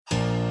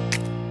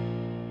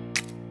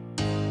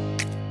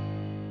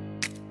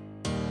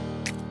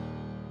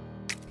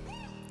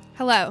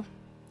Hello,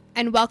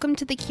 and welcome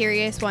to the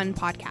Curious One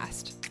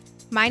podcast.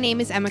 My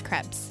name is Emma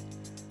Krebs.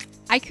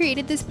 I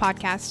created this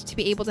podcast to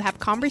be able to have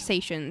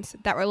conversations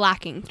that were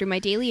lacking through my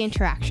daily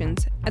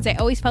interactions, as I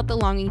always felt the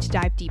longing to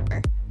dive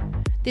deeper.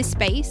 This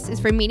space is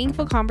for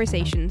meaningful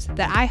conversations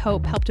that I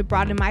hope help to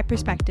broaden my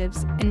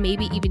perspectives and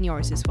maybe even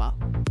yours as well.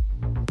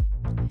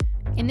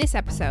 In this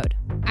episode,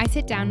 I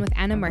sit down with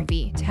Anna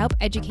Murphy to help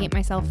educate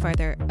myself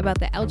further about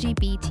the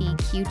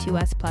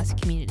LGBTQ2S+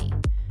 community.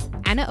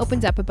 Anna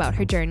opens up about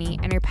her journey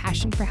and her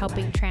passion for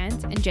helping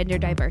trans and gender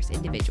diverse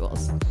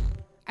individuals.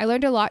 I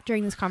learned a lot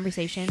during this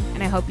conversation,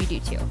 and I hope you do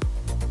too.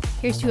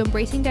 Here's to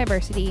embracing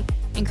diversity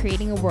and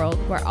creating a world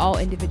where all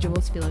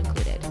individuals feel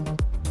included.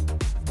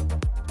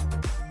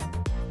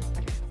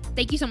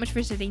 Thank you so much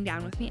for sitting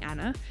down with me,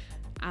 Anna.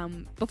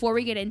 Before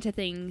we get into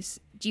things,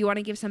 do you want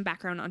to give some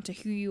background onto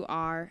who you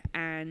are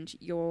and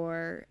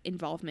your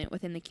involvement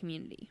within the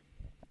community?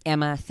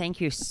 Emma,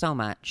 thank you so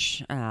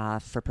much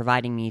for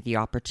providing me the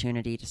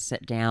opportunity to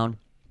sit down,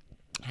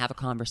 have a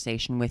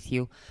conversation with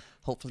you.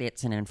 Hopefully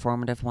it's an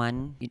informative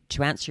one.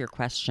 To answer your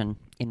question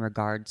in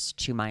regards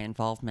to my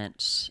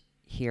involvement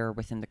here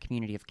within the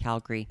community of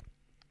Calgary,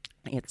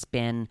 it's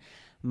been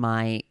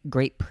my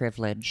great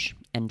privilege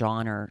and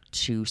honor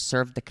to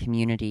serve the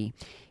community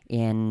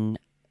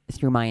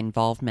through my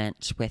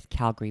involvement with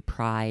Calgary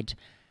Pride,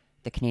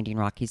 the Canadian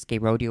Rockies Gay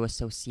Rodeo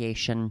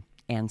Association,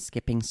 and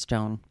Skipping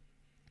Stone.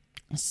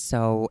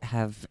 So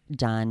have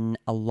done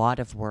a lot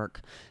of work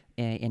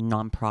in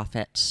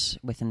nonprofit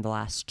within the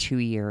last 2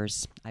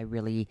 years. I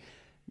really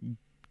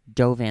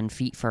dove in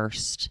feet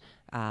first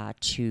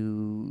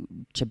to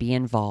be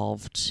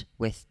involved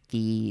with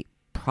the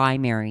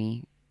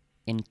primary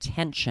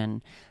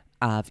intention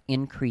of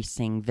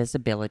increasing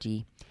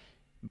visibility,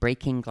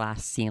 breaking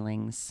glass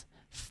ceilings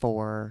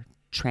for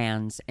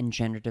trans and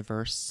gender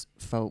diverse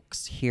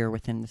folks here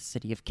within the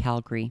city of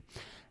Calgary.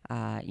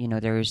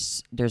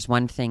 There's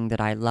one thing that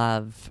I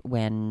love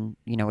when,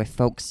 if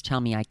folks tell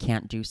me I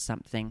can't do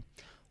something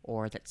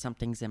or that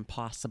something's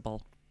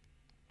impossible,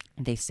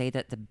 they say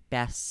that the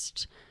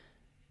best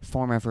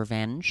form of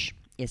revenge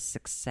is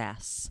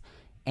success.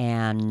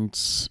 And,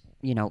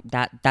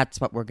 that's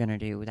what we're going to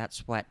do.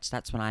 That's what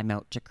I'm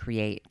out to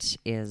create,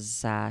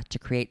 is to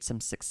create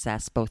some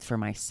success both for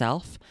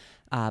myself,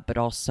 but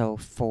also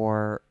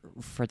for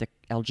the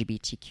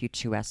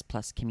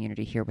LGBTQ2S+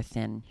 community here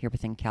within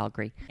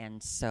Calgary.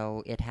 And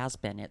so it has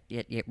been.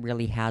 It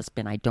really has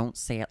been. I don't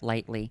say it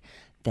lightly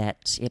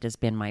that it has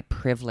been my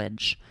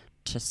privilege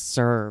to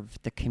serve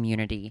the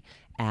community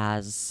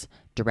as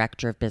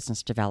Director of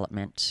Business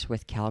Development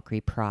with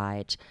Calgary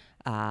Pride,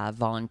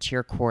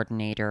 volunteer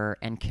coordinator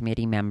and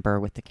committee member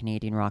with the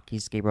Canadian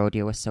Rockies Gay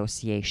Rodeo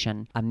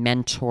Association, a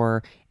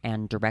mentor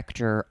and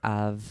director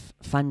of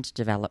fund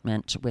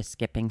development with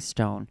Skipping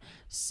Stone.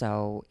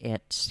 So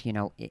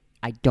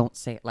I don't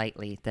say it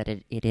lightly that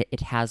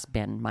it has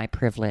been my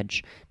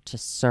privilege to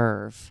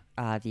serve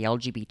the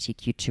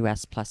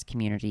LGBTQ2S+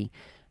 community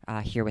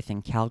here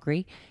within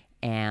Calgary,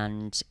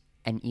 and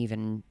an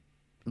even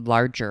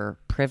larger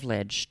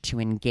privilege to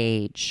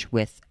engage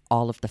with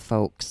all of the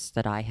folks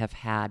that I have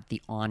had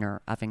the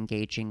honor of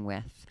engaging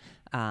with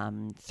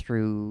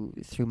through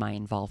my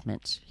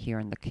involvement here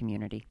in the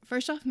community.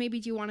 First off, maybe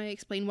do you want to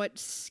explain what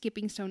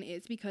Skipping Stone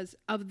is? Because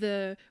of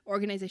the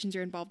organizations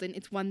you're involved in,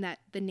 it's one that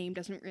the name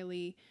doesn't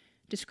really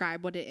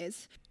describe what it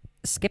is.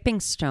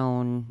 Skipping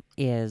Stone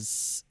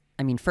is,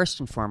 first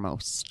and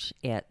foremost,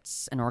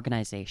 it's an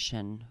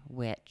organization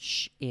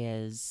which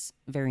is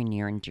very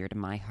near and dear to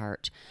my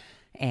heart,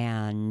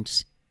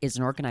 and is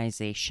an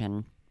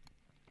organization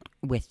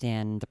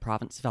within the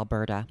province of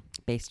Alberta,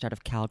 based out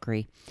of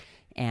Calgary,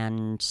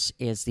 and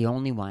is the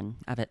only one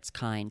of its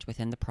kind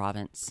within the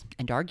province,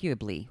 and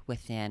arguably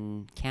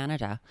within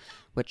Canada,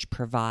 which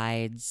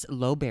provides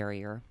low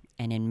barrier,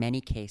 and in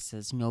many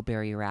cases, no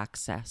barrier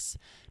access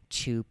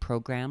to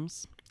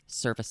programs,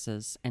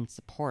 services, and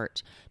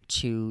support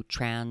to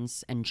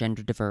trans and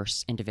gender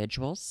diverse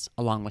individuals,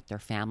 along with their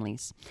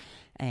families.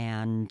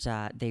 And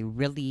they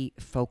really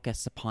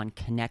focus upon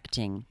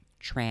connecting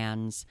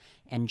trans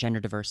and gender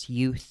diverse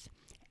youth,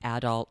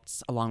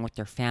 adults, along with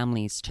their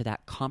families, to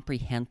that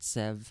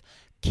comprehensive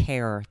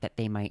care that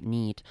they might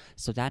need.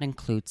 So that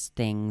includes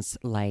things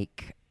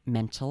like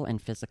mental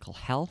and physical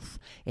health.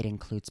 It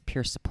includes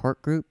peer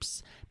support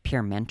groups,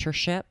 peer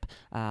mentorship,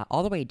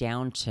 all the way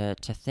down to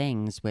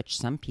things which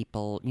some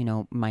people,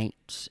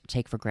 might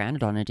take for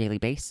granted on a daily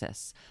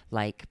basis,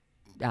 like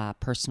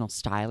personal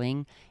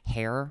styling,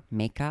 hair,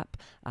 makeup.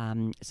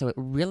 So it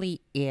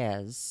really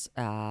is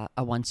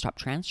a one-stop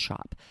trans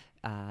shop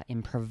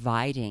in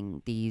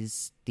providing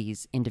these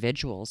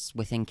individuals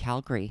within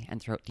Calgary and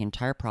throughout the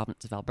entire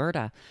province of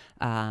Alberta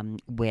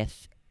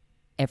with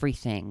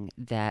everything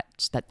that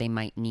they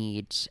might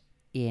need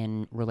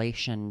in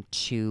relation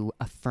to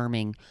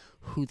affirming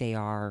who they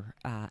are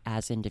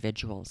as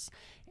individuals.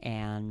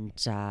 And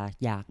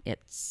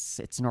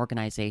it's an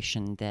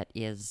organization that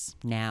is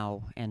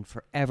now and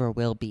forever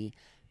will be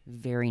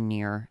very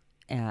near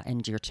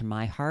and dear to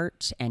my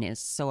heart, and is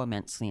so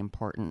immensely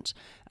important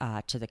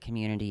to the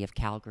community of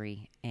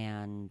Calgary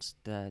and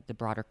the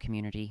broader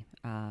community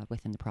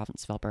within the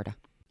province of Alberta.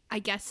 I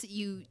guess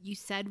you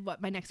said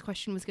what my next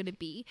question was going to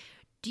be.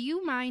 Do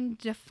you mind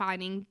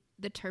defining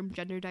the term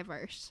gender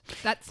diverse?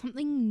 That's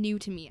something new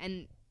to me,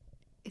 and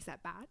is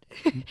that bad?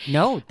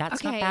 No,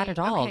 that's not Okay, bad at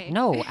all. okay.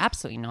 No,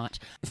 absolutely not.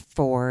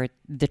 For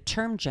the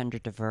term gender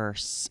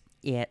diverse,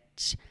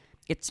 it's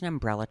an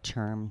umbrella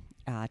term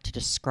to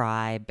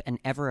describe an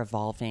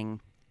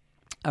ever-evolving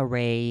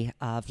array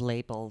of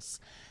labels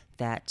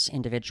that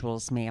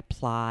individuals may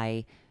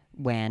apply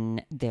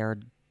when they're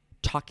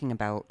talking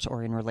about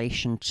or in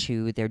relation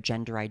to their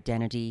gender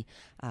identity,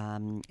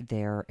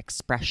 their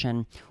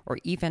expression, or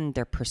even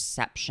their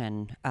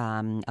perception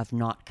of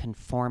not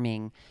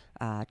conforming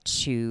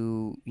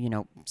to,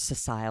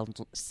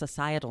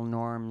 societal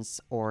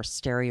norms or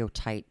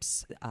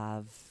stereotypes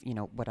of,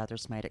 what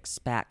others might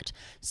expect.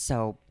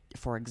 So,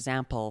 for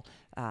example,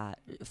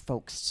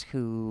 folks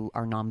who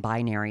are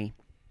non-binary,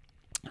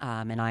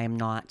 and I am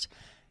not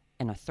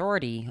an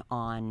authority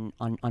on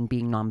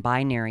being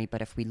non-binary,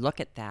 but if we look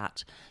at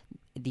that,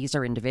 these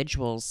are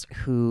individuals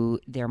who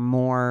they're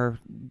more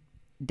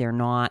in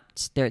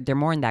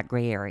that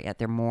gray area.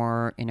 They're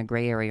more in a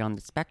gray area on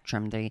the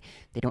spectrum. They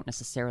don't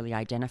necessarily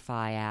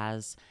identify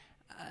as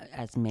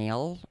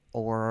male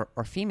or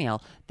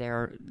female.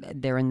 They're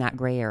in that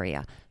gray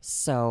area.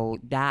 So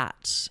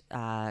that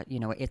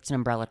it's an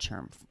umbrella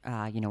term.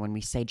 When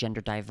we say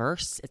gender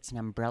diverse, it's an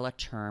umbrella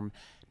term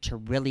to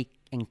really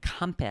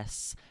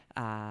encompass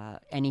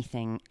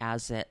anything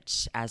as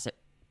it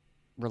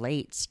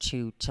relates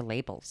to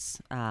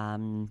labels.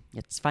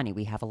 It's funny,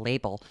 we have a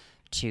label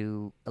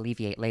to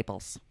alleviate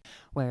labels,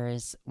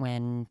 whereas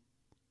when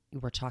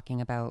we're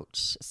talking about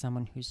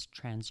someone who's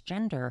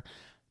transgender,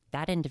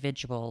 that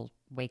individual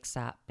wakes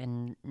up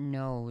and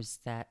knows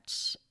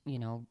that,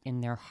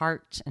 in their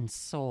heart and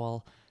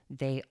soul,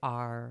 they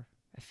are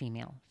a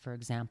female, for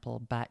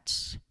example,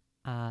 but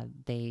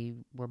they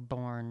were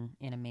born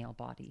in a male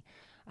body.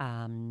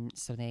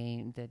 So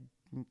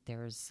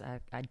there's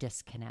a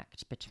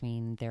disconnect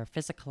between their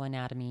physical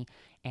anatomy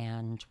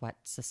and what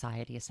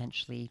society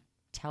essentially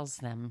tells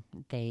them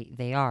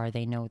they are.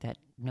 They know that,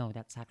 no,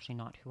 that's actually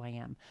not who I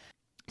am.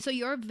 So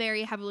you're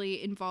very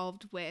heavily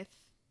involved with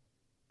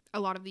a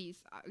lot of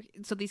these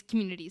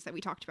communities that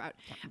we talked about.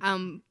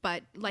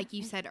 But like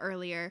you said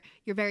earlier,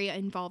 you're very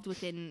involved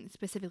within,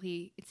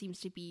 specifically, it seems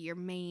to be your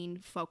main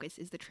focus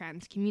is the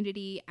trans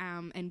community.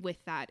 And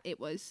with that, it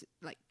was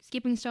like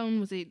skipping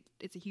stone.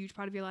 It's a huge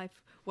part of your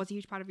life, was a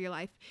huge part of your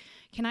life.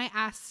 Can I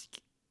ask,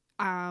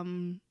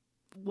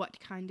 what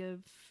kind of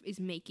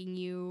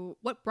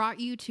what brought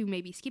you to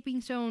maybe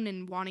skipping stone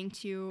and wanting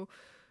to,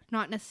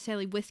 not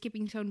necessarily with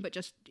skipping stone, but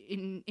just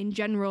in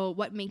general,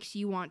 what makes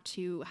you want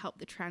to help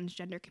the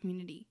transgender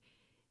community?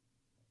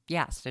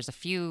 Yes, there's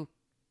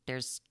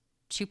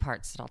two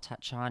parts that I'll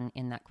touch on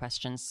in that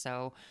question.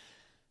 So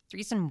the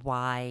reason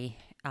why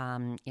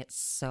it's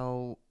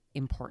so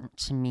important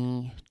to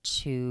me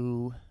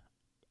to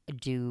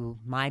do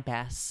my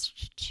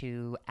best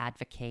to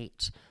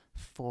advocate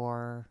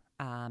for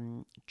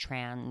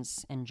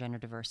trans and gender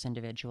diverse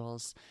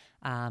individuals,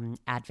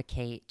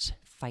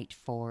 fight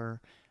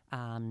for,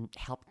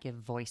 help give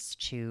voice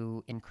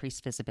to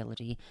increased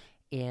visibility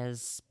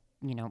is,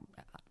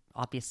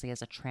 obviously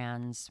as a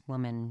trans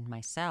woman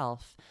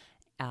myself,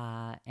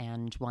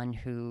 and one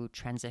who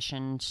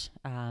transitioned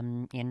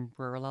in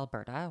rural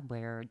Alberta,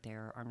 where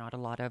there are not a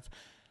lot of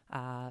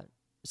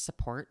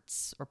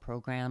supports or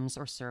programs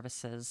or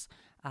services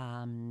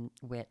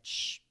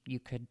which you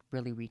could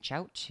really reach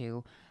out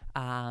to.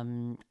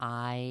 There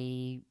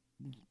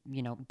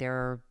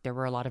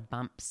were a lot of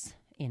bumps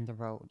in the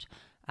road.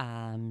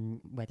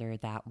 Whether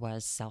that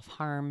was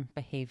self-harm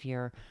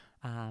behavior,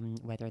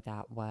 whether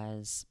that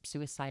was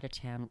suicide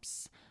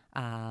attempts,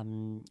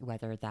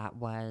 whether that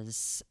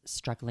was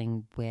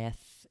struggling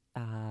with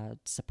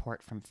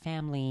support from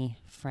family,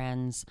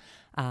 friends,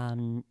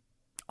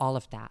 all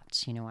of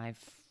that.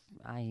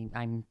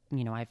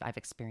 I've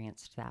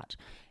experienced that,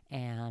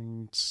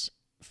 and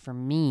for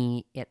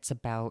me, it's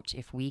about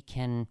if we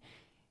can.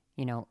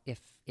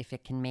 If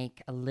it can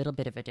make a little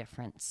bit of a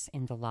difference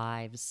in the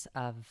lives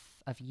of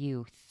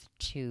youth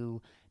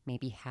to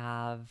maybe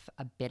have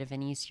a bit of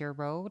an easier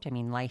road. I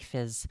mean, life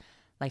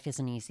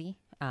isn't easy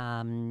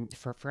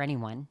for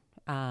anyone.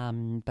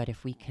 But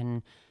if we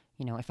can,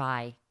 if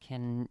I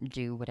can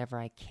do whatever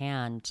I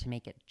can to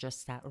make it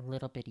just that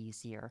little bit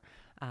easier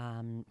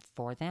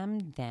for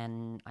them,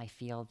 then I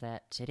feel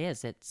that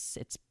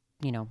it's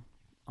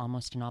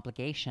almost an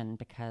obligation,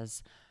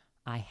 because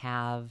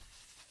I've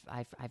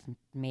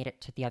made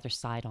it to the other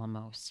side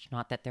almost.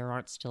 Not that there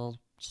aren't still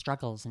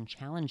struggles and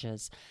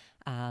challenges,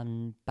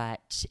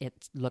 but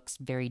it looks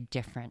very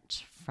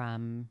different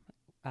from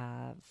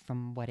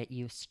what it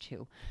used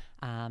to.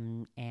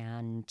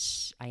 And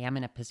I am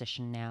in a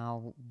position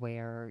now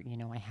where,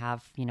 I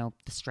have, the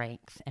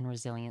strength and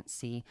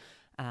resiliency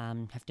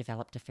have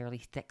developed a fairly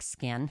thick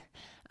skin.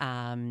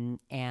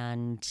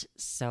 And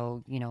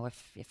so,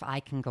 if I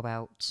can go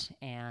out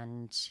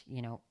and,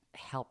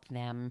 help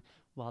them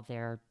while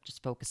they're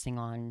just focusing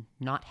on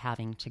not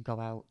having to go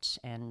out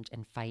and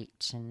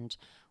fight and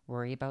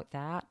worry about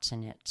that,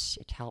 and it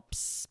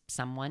helps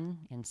someone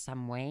in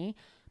some way,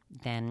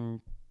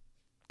 then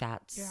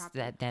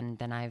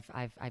then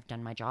I've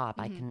done my job.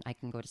 I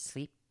can go to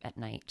sleep at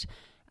night.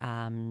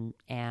 And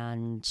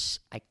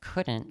I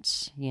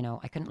couldn't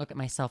look at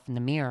myself in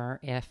the mirror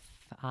if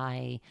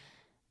I,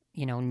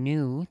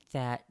 knew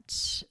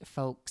that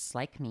folks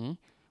like me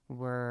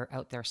were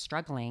out there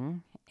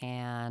struggling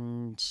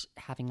and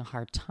having a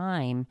hard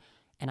time,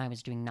 and I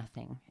was doing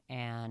nothing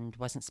and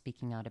wasn't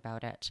speaking out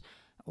about it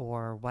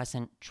or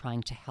wasn't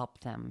trying to help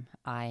them.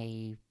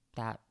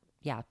 That's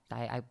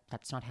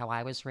not how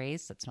I was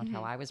raised. That's not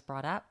how I was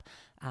brought up.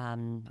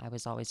 I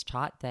was always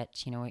taught that,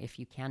 if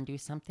you can do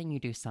something, you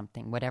do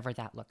something, whatever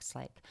that looks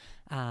like.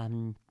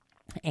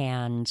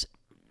 And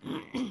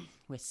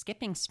with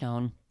Skipping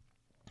Stone,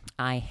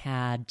 I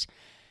had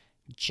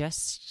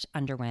just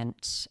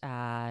underwent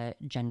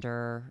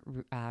gender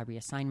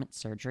reassignment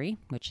surgery,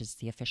 which is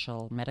the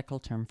official medical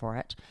term for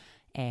it,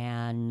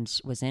 and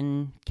was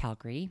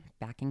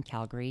back in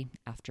Calgary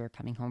after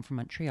coming home from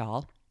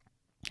Montreal.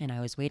 And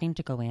I was waiting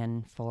to go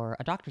in for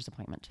a doctor's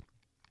appointment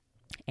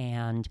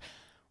and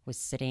was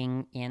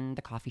sitting in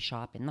the coffee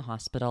shop in the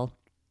hospital.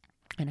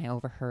 And I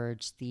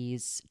overheard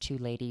these two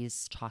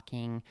ladies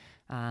talking,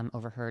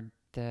 overheard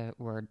the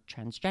word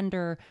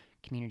transgender,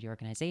 community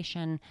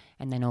organization,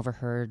 and then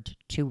overheard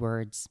two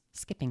words,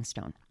 Skipping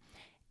Stone.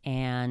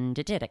 And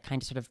it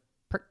kind of sort of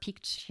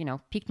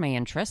piqued my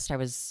interest. I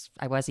was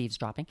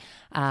eavesdropping.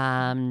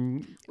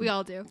 We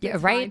all do. Yeah,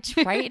 right.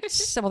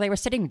 So, well, they were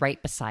sitting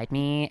right beside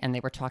me, and they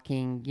were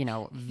talking,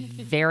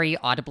 very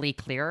audibly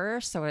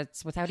clear. So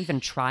it's without even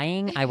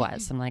trying. I'm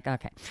like,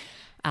 okay.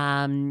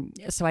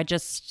 So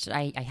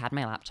I had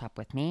my laptop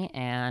with me,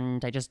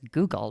 and I just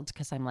Googled,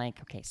 because I'm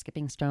like, okay,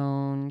 Skipping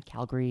Stone,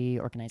 Calgary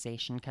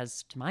organization,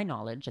 because to my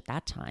knowledge at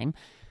that time,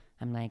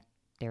 I'm like,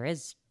 there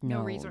is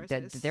no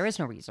resources. There is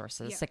no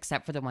resources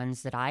except for the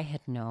ones that I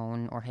had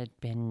known or had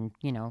been,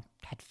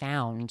 had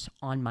found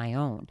on my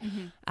own.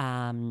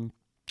 And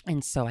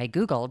so I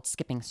Googled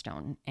Skipping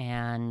Stone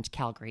and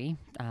Calgary.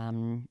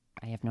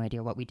 I have no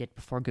idea what we did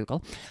before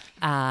Google.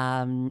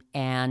 The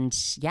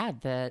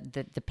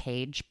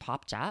page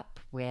popped up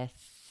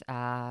with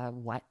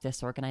what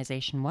this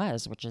organization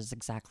was, which is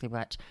exactly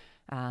what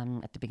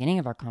at the beginning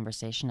of our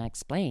conversation I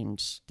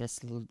explained. This,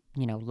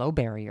 low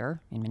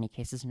barrier, in many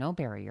cases no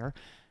barrier,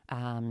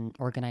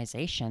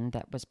 organization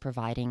that was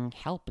providing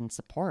help and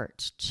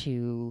support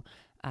to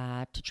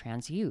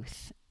trans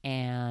youth.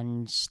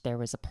 And there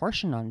was a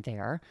portion on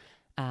there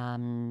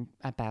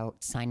about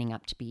signing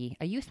up to be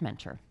a youth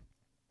mentor.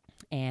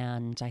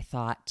 And I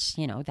thought,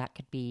 that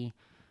could be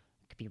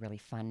a really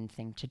fun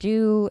thing to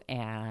do.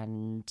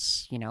 And,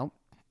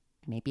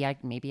 maybe I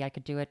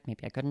could do it.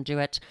 Maybe I couldn't do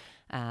it.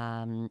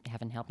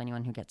 Heaven help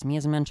anyone who gets me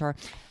as a mentor.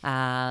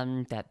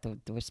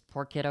 Those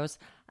poor kiddos.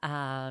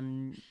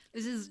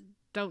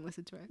 Don't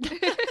listen to it.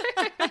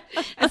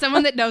 As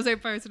someone that knows her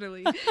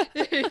personally.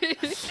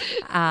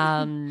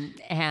 I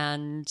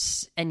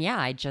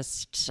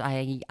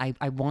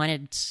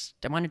wanted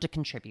to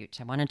contribute.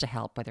 I wanted to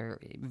help, whether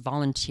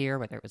volunteer,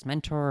 whether it was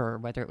mentor, or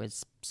whether it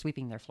was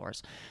sweeping their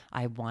floors.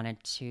 I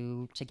wanted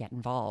to get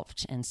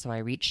involved. And so I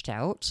reached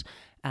out,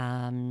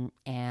 that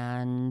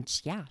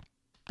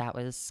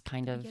was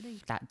kind of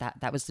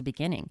that was the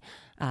beginning.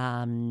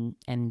 And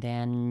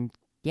then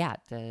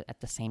at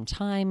the same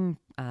time,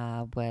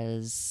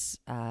 was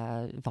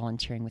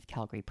volunteering with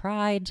Calgary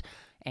Pride,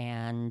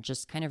 and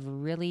just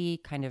really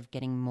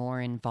getting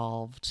more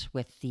involved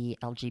with the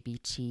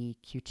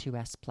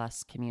LGBTQ2S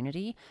plus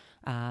community,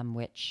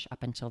 which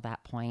up until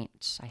that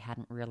point I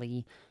hadn't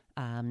really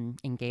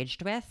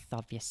engaged with.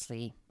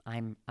 Obviously,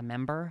 I'm a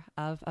member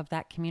of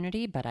that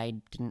community, but I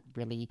didn't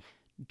really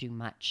do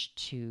much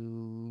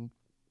to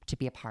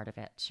be a part of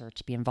it or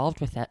to be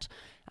involved with it.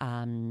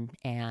 I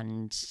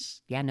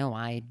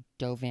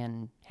dove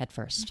in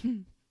headfirst.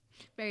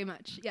 Very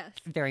much, yes.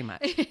 Very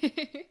much.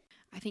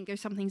 I think there's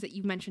some things that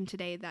you've mentioned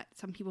today that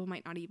some people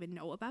might not even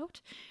know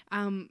about.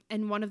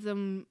 And one of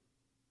them,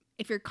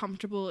 if you're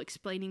comfortable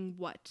explaining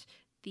what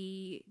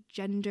the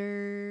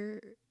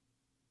gender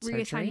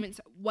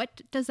reassignments,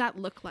 what does that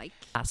look like?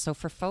 So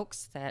for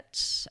folks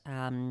that,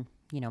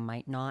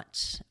 might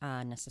not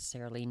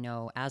necessarily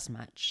know as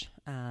much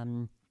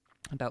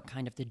about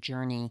kind of the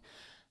journey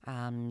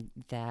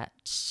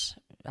that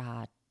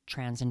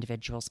trans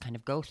individuals kind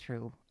of go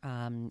through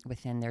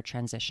within their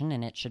transition.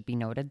 And it should be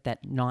noted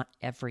that not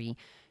every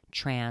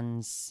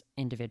trans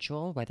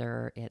individual,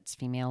 whether it's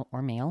female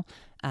or male,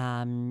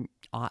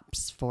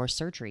 opts for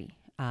surgery.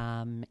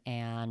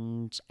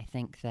 And I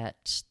think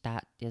that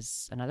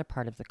is another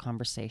part of the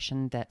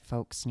conversation that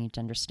folks need to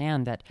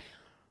understand, that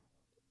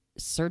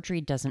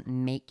surgery doesn't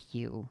make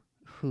you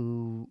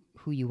who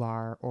you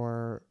are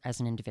or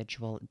as an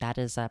individual.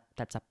 That's a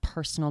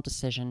personal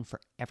decision for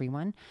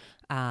everyone,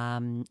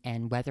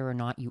 and whether or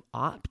not you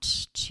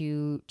opt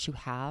to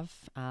have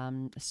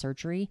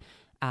surgery,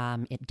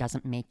 it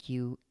doesn't make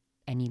you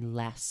any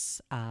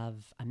less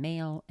of a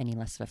male, any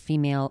less of a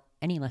female,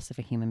 any less of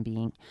a human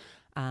being.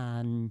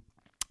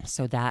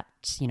 So that,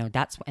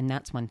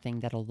 that's one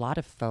thing that a lot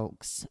of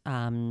folks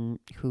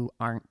who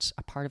aren't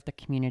a part of the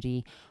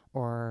community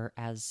or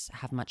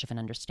have much of an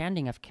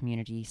understanding of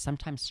community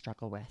sometimes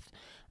struggle with.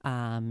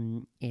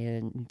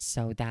 And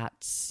so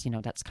that's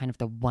kind of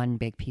the one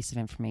big piece of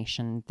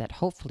information that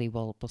hopefully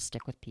will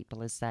stick with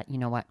people, is that,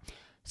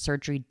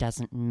 surgery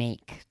doesn't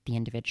make the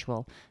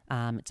individual.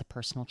 It's a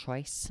personal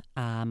choice.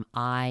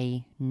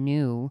 I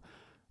knew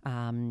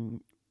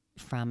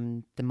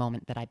from the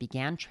moment that I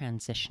began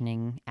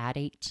transitioning at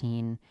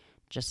 18,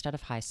 just out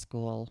of high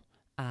school,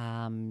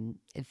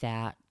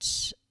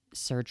 that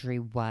surgery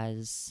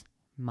was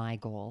my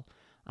goal.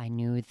 I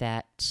knew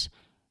that,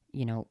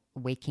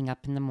 waking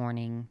up in the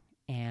morning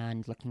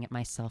and looking at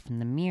myself in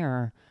the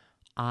mirror,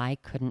 I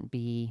couldn't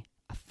be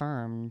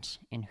affirmed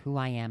in who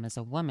I am as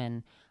a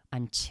woman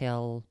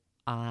until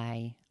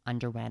I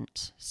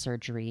underwent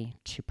surgery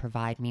to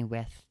provide me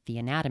with the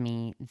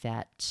anatomy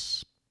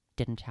that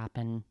didn't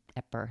happen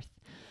at birth.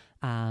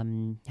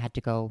 Had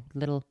to go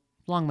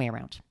long way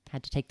around.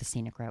 Had to take the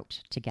scenic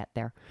route to get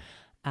there.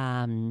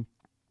 And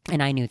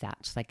I knew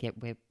that,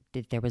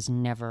 there was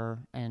never,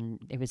 and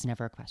it was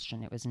never a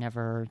question. It was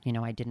never,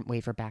 I didn't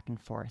waver back and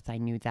forth. I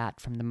knew that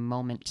from the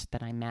moment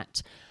that I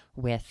met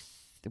with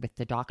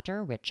the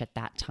doctor, which at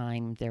that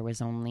time there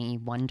was only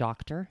one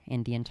doctor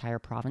in the entire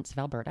province of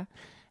Alberta,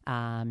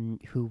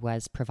 who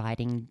was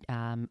providing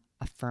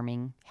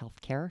affirming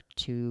healthcare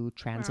to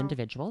trans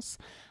individuals,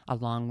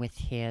 along with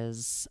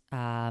his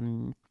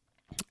intern,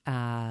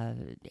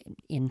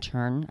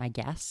 I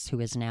guess, who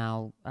is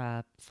now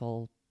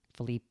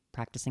fully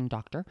practicing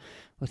doctor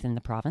within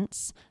the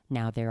province.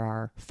 Now there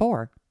are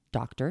 4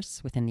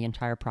 doctors within the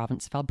entire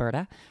province of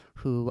Alberta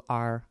who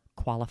are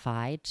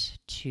qualified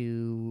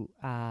to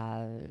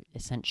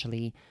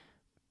essentially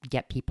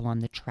get people on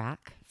the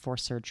track for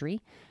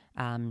surgery.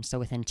 So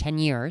within 10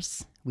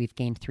 years, we've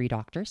gained 3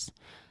 doctors.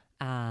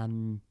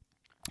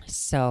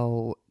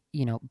 So,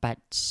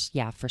 but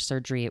yeah, for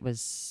surgery,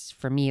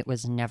 for me, it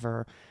was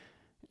never,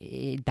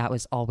 that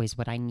was always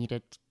what I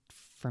needed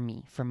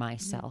for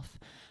myself.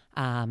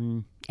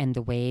 And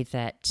the way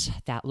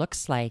that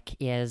looks like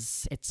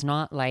is, it's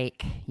not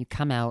like you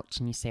come out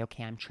and you say,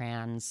 okay, I'm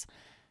trans,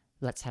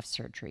 let's have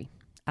surgery.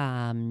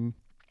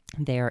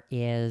 There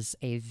is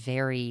a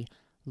very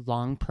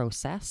long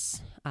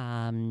process,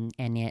 and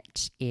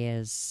it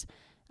is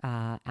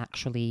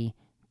actually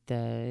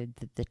the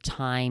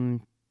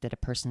time that a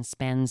person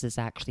spends is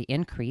actually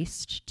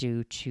increased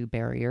due to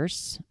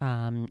barriers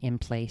in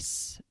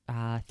place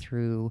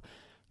through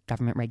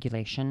government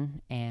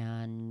regulation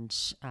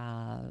and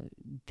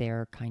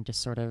their kind of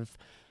sort of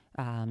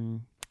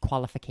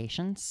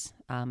qualifications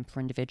for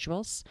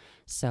individuals.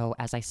 So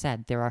as I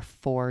said, there are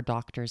 4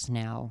 doctors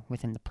now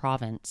within the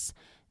province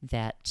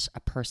that a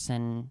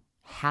person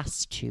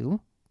has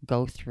to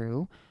go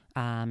through.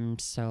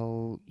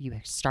 So you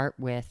start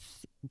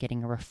with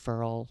getting a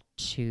referral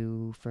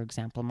to, for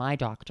example, my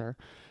doctor,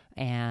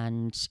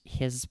 and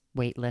his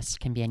wait list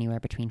can be anywhere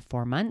between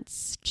 4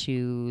 months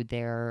to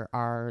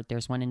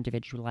there's one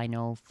individual I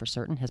know for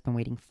certain has been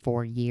waiting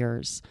 4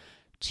 years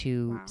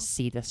to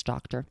see this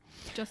doctor.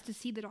 Just to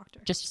see the doctor?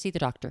 Just to see the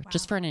doctor,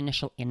 just for an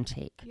initial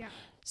intake. Yeah.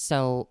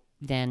 So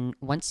then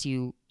once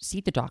you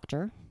see the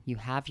doctor, you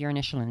have your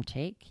initial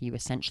intake, you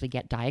essentially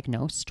get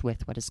diagnosed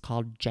with what is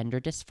called gender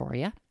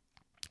dysphoria.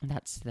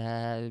 That's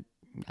the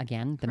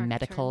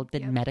medical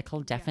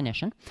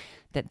definition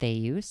that they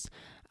use.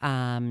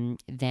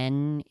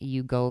 Then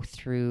you go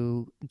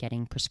through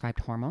getting prescribed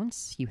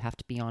hormones. You have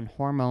to be on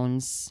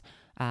hormones.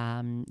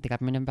 The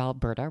government of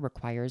Alberta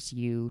requires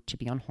you to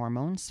be on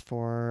hormones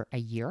for a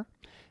year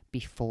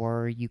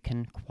before you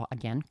can,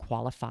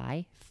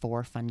 qualify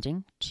for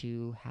funding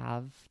to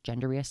have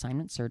gender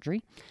reassignment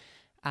surgery.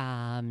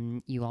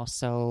 You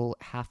also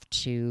have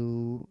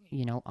to,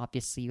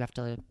 obviously you have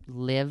to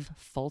live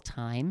full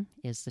time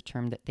is the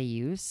term that they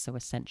use. So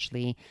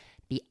essentially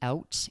be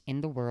out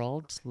in the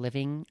world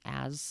living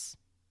as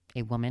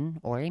a woman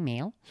or a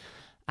male.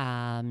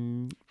 How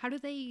do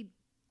they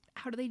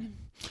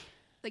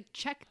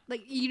check,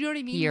 you know what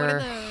I mean?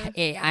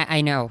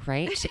 I know,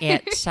 right? It's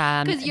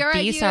because your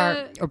these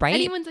idea, are right.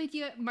 Anyone's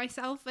idea,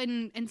 myself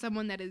and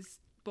someone that is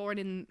born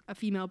in a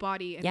female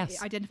body and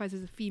identifies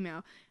as a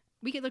female,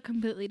 we could look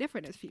completely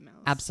different as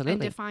females.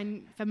 Absolutely. And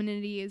define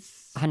femininity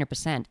as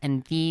 100%.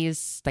 And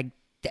these,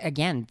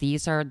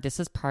 this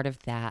is part of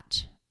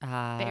that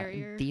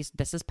barrier.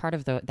 This is part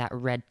of that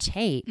red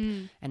tape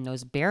and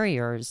those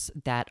barriers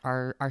that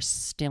are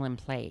still in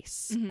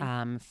place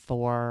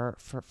for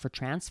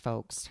trans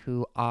folks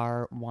who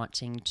are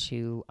wanting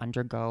to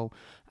undergo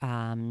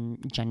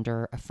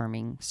gender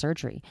affirming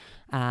surgery.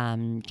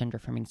 Gender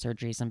affirming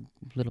surgery is a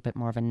little bit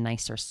more of a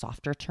nicer,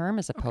 softer term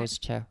as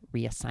opposed to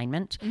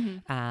reassignment.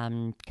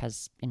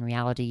 Because in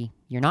reality,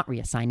 you're not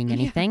reassigning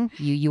anything.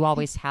 You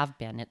always have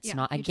been. It's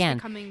not, again,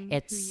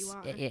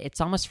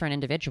 it's almost for an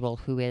individual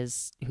who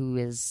is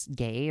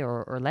gay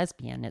or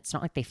lesbian. It's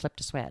not like they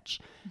flipped a switch.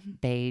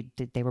 They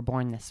were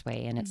born this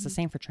way, and it's the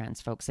same for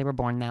trans folks. They were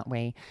born that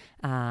way.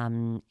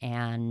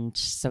 And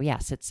so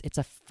yes, it's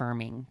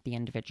affirming the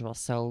individual.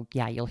 So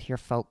yeah, you'll hear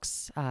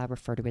folks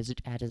refer to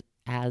it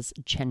as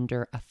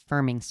gender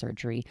affirming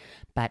surgery,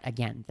 but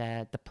again,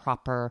 the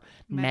proper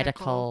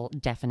medical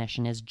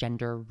definition is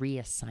gender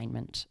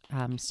reassignment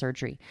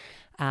surgery.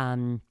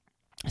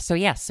 So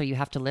yes, so you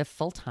have to live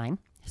full time.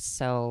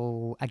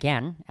 So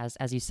again,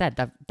 as you said,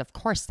 of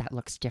course that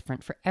looks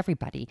different for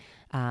everybody,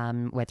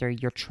 whether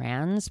you're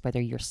trans,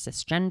 whether you're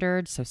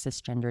cisgendered. So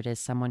cisgendered is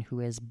someone who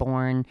is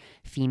born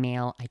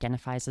female,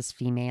 identifies as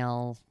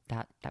female.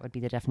 That would be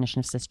the definition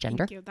of cisgender.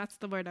 Thank you. That's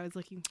the word I was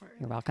looking for.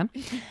 You're welcome.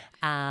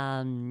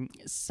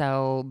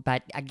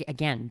 But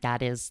again,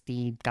 that is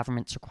the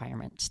government's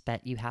requirement,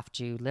 that you have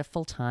to live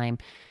full time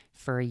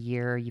for a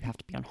year. You have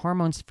to be on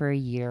hormones for a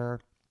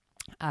year.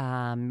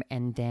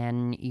 And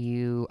then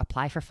you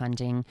apply for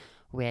funding,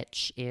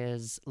 which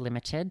is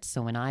limited.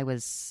 So when I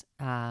was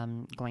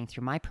going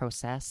through my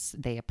process,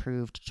 they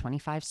approved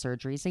 25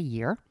 surgeries a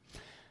year,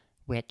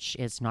 which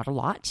is not a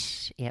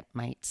lot. It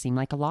might seem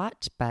like a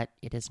lot, but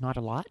it is not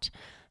a lot.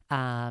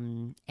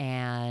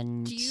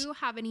 And do you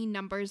have any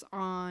numbers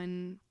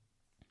on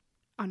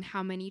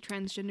how many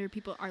transgender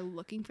people are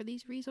looking for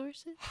these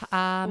resources?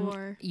 I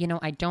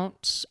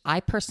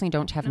personally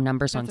don't have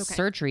numbers on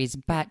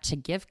surgeries, but to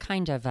give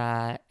kind of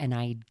an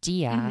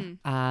idea,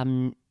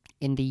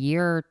 in the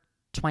year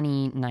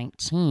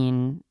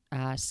 2019,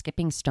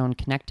 Skipping Stone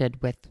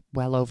connected with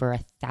well over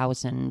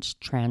 1,000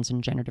 trans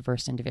and gender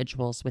diverse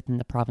individuals within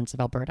the province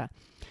of Alberta.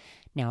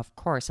 Now, of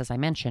course, as I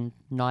mentioned,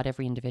 not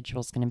every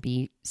individual is going to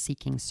be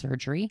seeking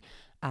surgery,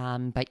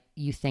 but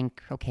you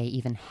think, okay,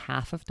 even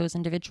half of those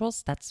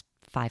individuals, that's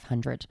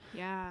 500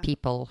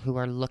 people who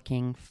are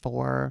looking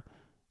for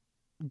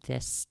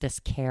this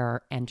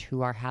care and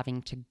who are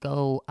having to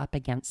go up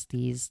against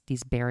these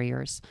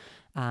barriers,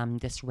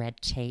 this red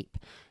tape.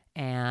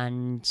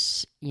 And,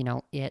 as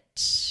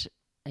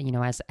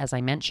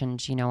I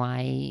mentioned,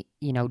 I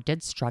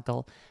did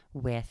struggle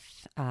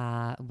with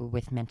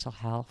mental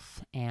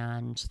health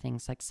and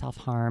things like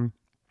self-harm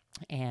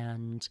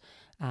and,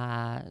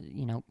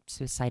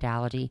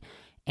 suicidality.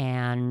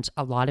 And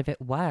a lot of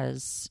it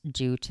was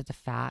due to the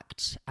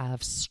fact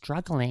of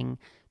struggling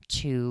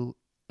to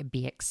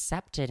be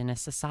accepted in a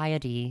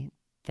society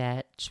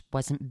that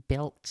wasn't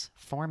built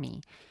for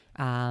me.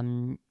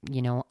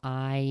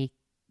 I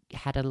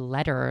had a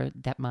letter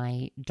that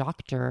my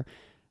doctor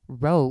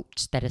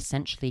wrote that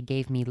essentially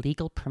gave me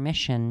legal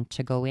permission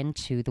to go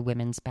into the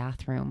women's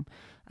bathroom.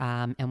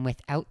 And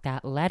without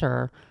that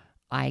letter,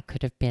 I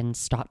could have been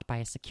stopped by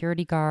a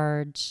security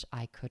guard.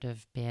 I could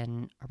have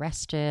been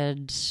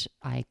arrested.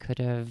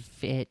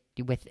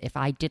 If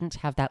I didn't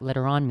have that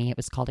letter on me, it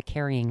was called a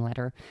carrying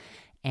letter.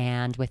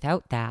 And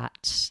without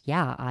that,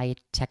 I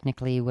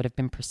technically would have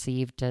been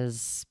perceived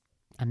as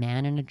a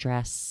man in a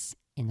dress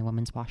in the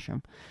women's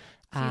washroom.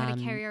 So you had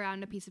to carry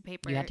around a piece of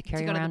paper. You had to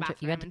carry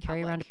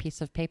around a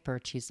piece of paper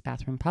to use the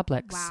bathroom in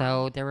public. Wow.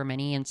 So there were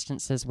many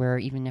instances where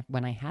even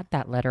when I had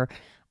that letter,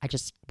 I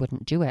just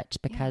wouldn't do it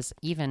because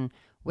even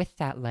with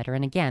that letter,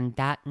 and again,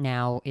 that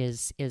now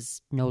is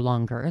no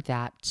longer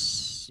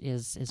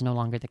no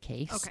longer the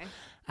case. Okay.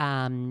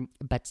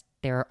 But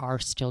there are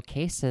still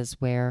cases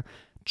where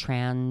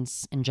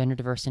trans and gender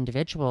diverse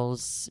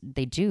individuals,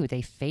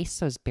 they face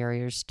those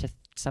barriers to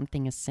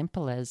something as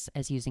simple as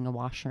using a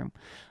washroom.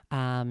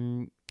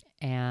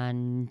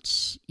 And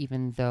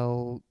even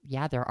though,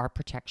 there are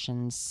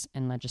protections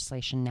and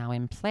legislation now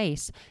in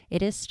place,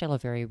 it is still a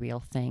very real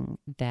thing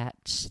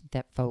that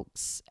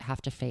folks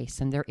have to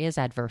face. And there is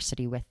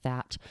adversity with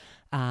that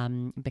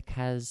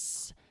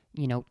because,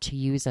 to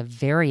use a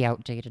very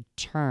outdated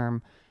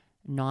term,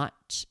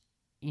 not,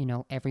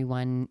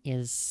 everyone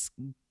is,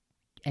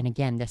 and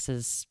again, this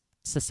is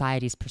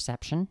society's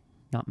perception,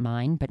 not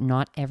mine, but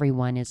not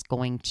everyone is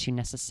going to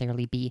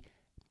necessarily be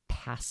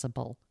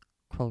passable,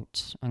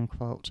 quote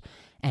unquote.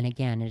 And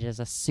again, it is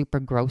a super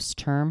gross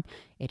term.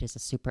 It is a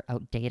super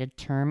outdated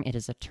term. It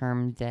is a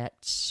term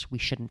that we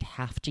shouldn't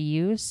have to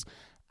use.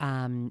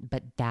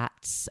 But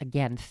that's,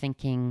 again,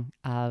 thinking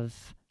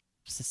of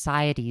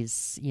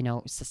societies,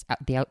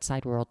 the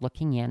outside world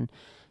looking in.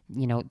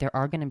 There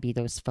are going to be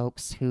those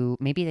folks who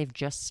maybe they've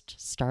just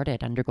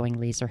started undergoing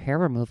laser hair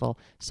removal,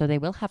 so they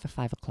will have a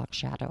 5 o'clock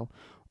shadow.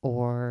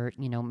 Or,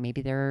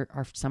 maybe there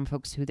are some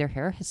folks who their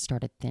hair has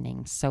started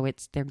thinning. So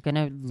they're going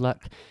to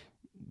look,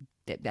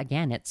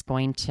 again, it's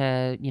going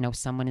to,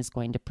 someone is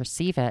going to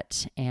perceive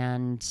it.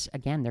 And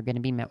again, they're going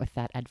to be met with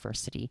that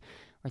adversity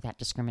or that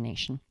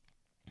discrimination.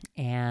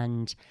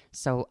 And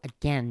so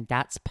again,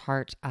 that's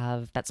part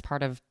of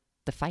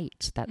the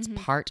fight. That's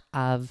part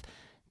of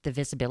the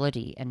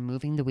visibility and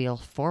moving the wheel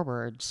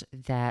forward,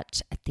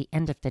 that at the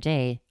end of the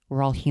day,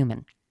 we're all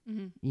human,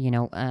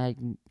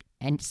 and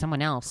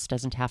someone else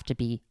doesn't have to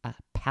be a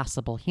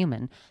passable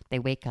human. They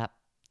wake up,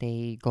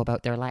 they go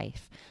about their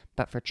life.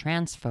 But for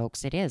trans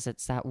folks,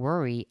 it's that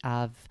worry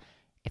of,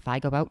 if I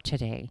go out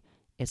today,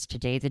 is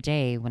today the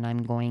day when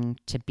I'm going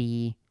to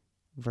be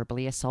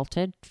verbally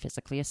assaulted,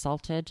 physically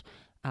assaulted?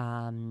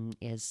 What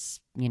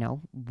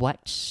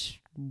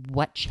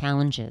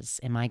challenges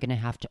am I going to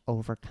have to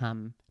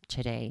overcome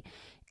today?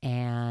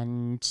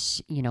 And,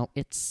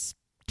 it's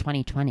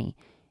 2020.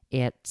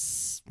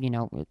 It's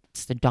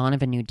the dawn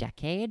of a new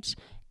decade,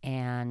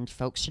 and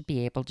folks should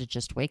be able to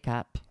just wake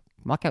up,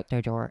 walk out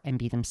their door, and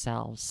be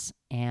themselves.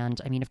 And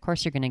I mean, of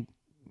course,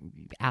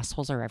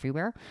 assholes are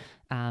everywhere.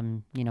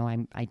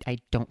 I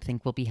don't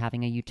think we'll be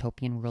having a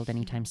utopian world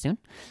anytime soon.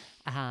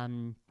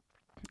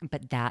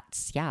 But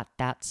that's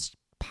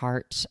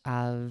part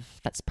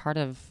of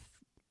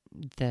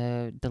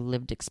the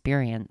lived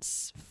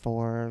experience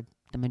for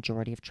the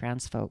majority of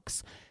trans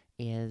folks,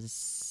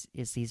 is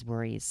these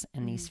worries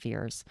and these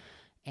fears.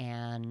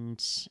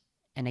 And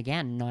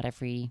again, not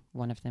every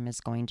one of them is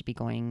going to be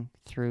going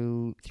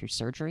through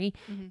surgery.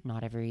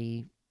 Not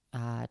every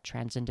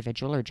trans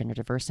individual or gender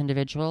diverse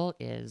individual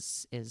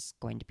is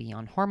going to be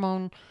on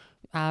hormone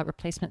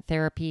replacement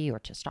therapy or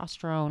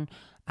testosterone.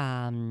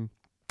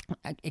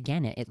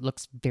 Again, it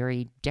looks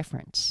very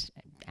different,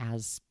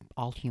 as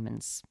all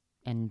humans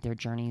and their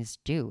journeys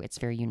do. It's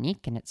very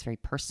unique and it's very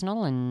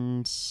personal,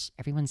 and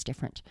everyone's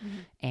different.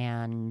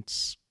 And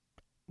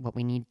what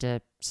we need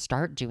to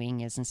start doing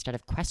is, instead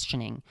of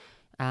questioning,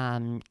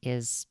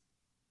 is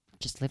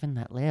just live and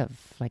let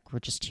live. Like, we're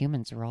just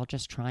humans. We're all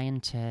just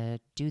trying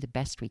to do the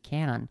best we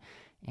can.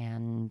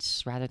 And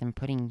rather than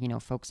putting,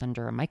 folks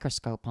under a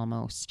microscope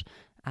almost,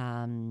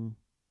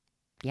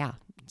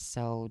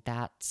 so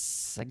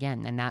that's,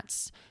 again, and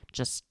that's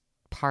just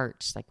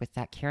part, like with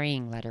that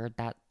carrying letter,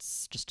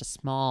 that's just a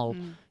small,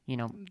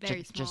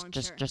 very small,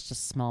 just a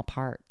small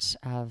part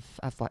of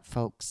what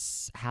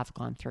folks have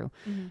gone through.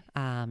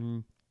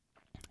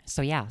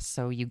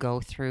 So you go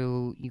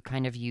through,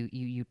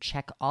 you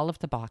check all of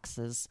the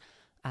boxes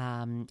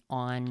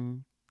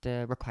on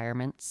the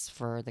requirements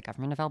for the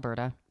government of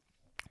Alberta,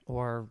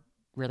 or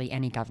really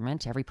any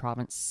government. Every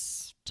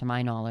province, to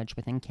my knowledge,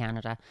 within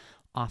Canada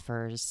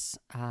offers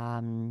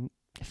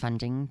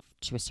funding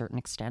to a certain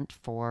extent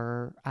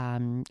for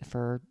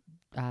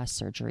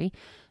surgery.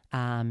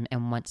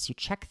 And once you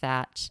check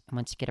that, and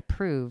once you get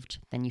approved,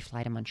 then you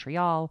fly to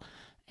Montreal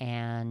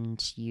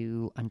and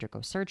you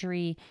undergo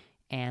surgery,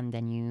 and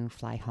then you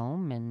fly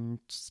home and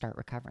start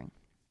recovering.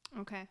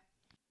 Okay.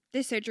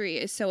 This surgery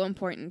is so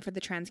important for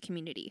the trans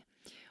community.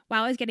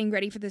 While I was getting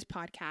ready for this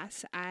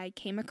podcast, I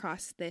came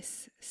across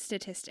this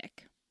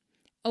statistic.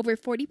 Over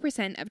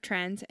 40% of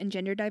trans and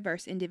gender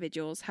diverse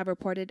individuals have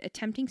reported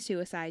attempting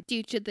suicide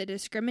due to the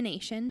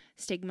discrimination,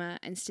 stigma,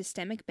 and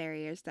systemic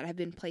barriers that have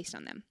been placed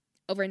on them.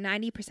 Over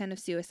 90% of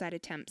suicide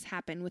attempts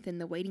happen within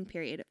the waiting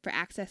period for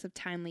access of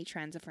timely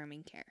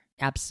trans-affirming care.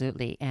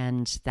 Absolutely.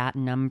 And that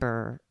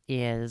number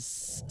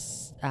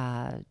is,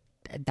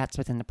 that's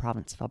within the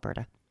province of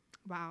Alberta.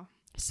 Wow.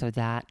 So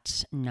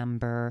that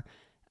number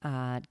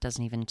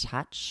doesn't even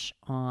touch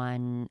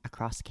on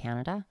across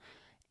Canada.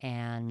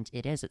 And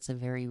it's a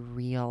very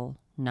real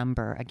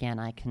number. Again,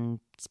 I can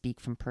speak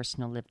from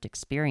personal lived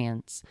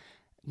experience,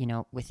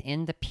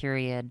 within the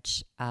period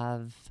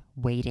of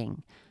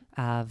waiting,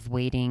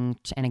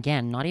 and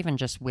again, not even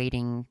just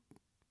waiting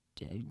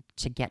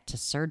to get to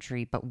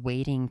surgery, but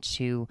waiting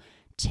to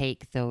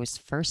take those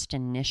first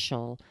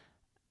initial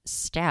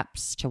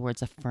steps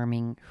towards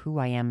affirming who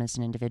I am as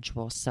an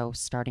individual. So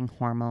starting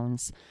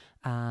hormones,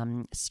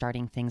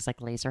 starting things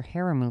like laser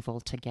hair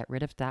removal to get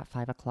rid of that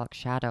 5 o'clock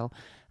shadow.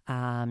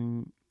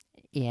 I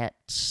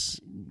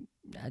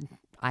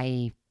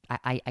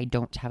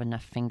don't have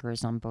enough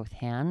fingers on both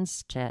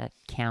hands to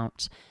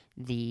count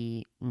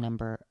the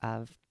number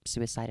of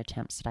suicide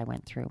attempts that I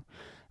went through,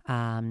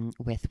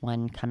 with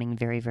one coming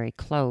very, very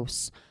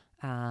close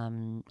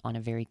on a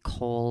very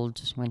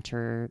cold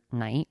winter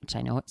night.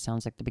 I know it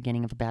sounds like the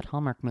beginning of a bad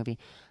Hallmark movie,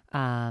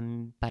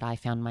 but I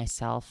found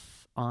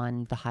myself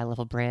on the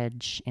high-level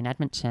bridge in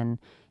Edmonton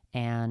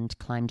and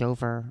climbed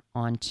over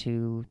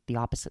onto the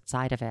opposite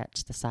side of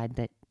it, the side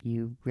that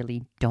you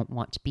really don't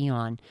want to be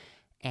on.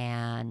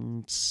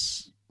 And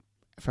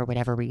for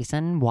whatever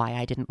reason, why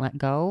I didn't let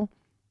go,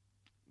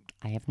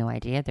 I have no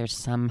idea. There's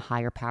some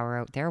higher power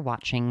out there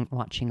watching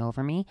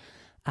over me.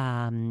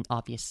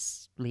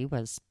 Obviously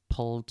was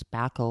pulled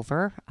back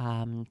over,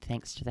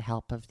 thanks to the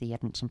help of the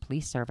Edmonton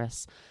Police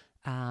Service.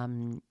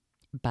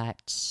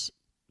 But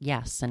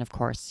yes, and of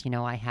course,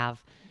 I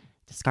have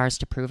the scars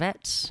to prove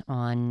it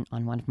on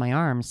one of my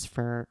arms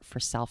for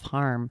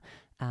self-harm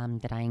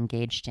that I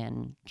engaged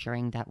in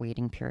during that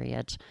waiting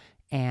period.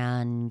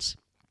 And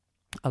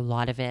a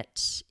lot of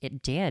it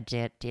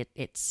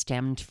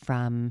stemmed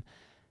from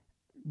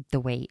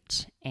the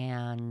wait.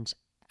 And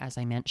as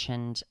I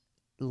mentioned,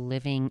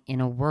 living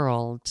in a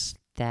world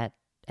that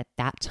at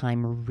that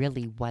time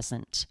really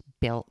wasn't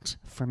built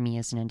for me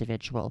as an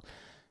individual.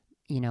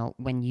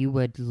 when you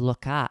would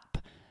look up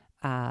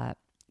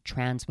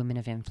trans women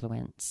of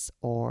influence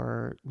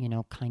or,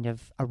 kind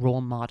of a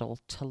role model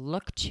to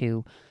look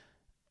to,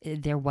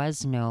 there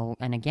was no,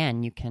 and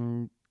again, you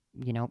can,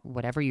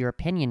 whatever your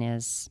opinion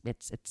is,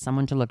 it's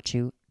someone to look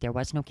to. There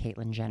was no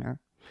Caitlyn Jenner.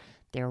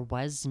 There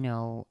was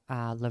no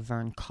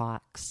Laverne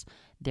Cox.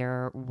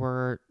 There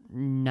were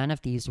none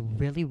of these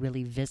really,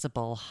 really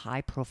visible,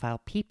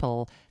 high-profile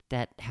people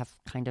that have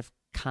kind of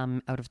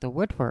come out of the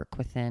woodwork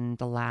within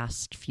the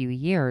last few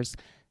years.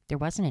 There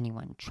wasn't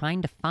anyone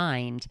trying to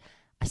find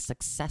a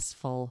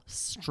successful,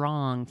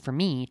 strong, for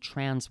me,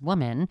 trans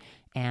woman,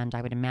 and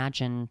I would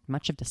imagine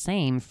much of the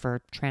same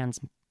for trans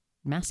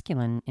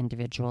masculine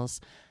individuals.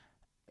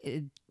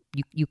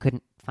 You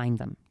couldn't find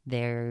them.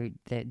 There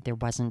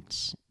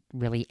wasn't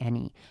really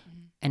any.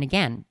 And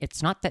again,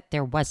 it's not that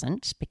there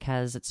wasn't,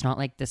 because it's not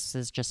like this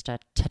is just a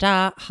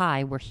ta-da,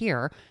 hi, we're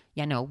here.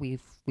 Yeah, no,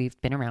 we've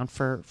been around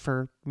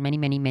for many,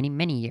 many, many,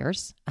 many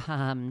years.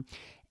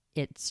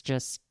 It's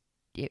just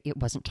it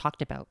wasn't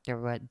talked about.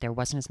 There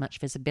wasn't as much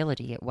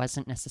visibility. It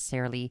wasn't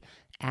necessarily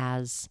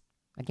as,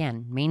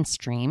 again,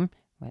 mainstream,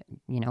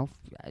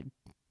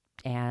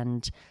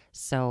 and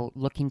so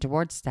looking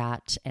towards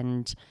that,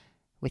 and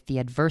with the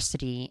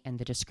adversity and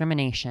the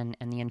discrimination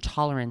and the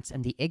intolerance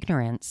and the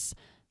ignorance,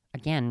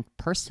 again,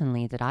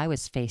 personally, that I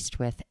was faced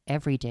with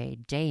every day,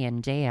 day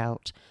in, day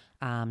out,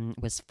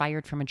 was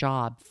fired from a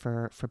job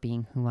for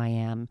being who I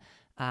am,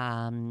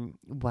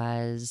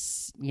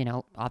 was,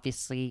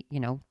 obviously,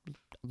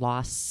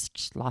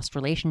 lost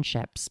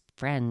relationships,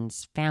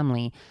 friends,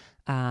 family,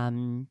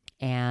 and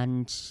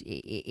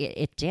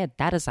it did.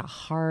 That is a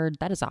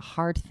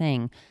hard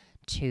thing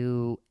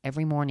to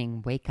every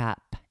morning wake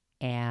up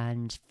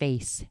and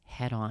face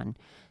head on.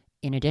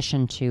 In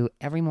addition to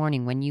every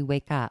morning when you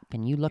wake up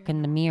and you look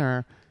in the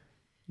mirror,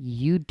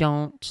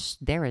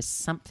 there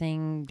is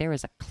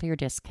a clear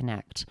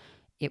disconnect.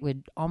 It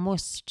would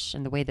almost,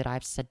 and the way that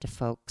I've said to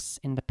folks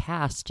in the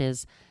past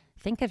is,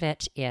 think of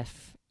it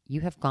if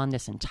you have gone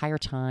this entire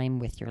time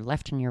with your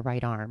left and your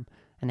right arm,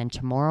 and then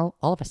tomorrow,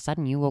 all of a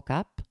sudden you woke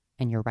up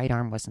and your right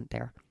arm wasn't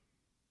there.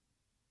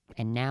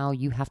 And now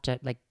you have to,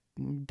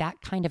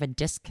 that kind of a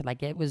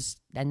it was,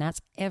 and that's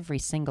every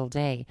single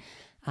day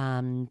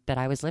that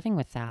I was living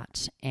with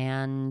that.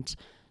 And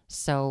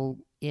so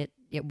it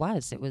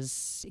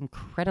was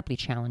incredibly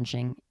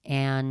challenging.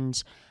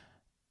 And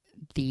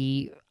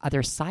the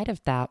other side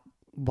of that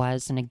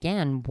was, and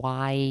again,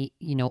 why,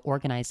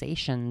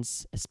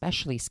 organizations,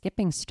 especially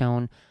Skipping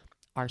Stone,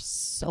 are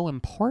so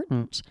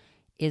important,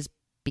 is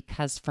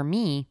because for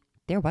me,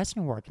 there was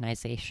no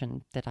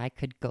organization that I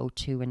could go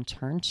to and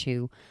turn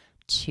to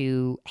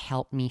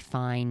help me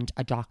find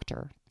a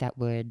doctor that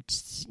would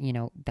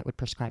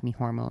prescribe me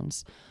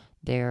hormones.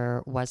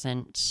 There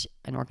wasn't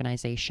an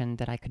organization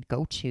that I could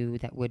go to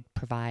that would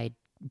provide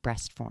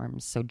breast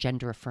forms, so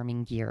gender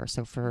affirming gear.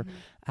 So for,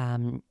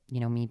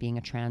 me being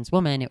a trans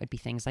woman, it would be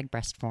things like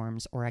breast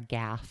forms or a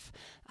gaff.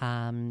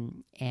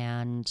 And,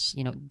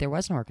 there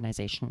was an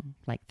organization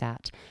like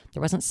that.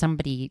 There wasn't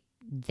somebody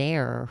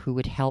there who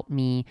would help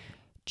me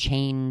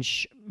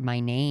change my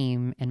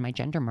name and my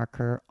gender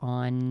marker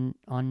on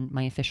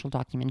my official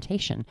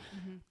documentation.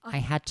 I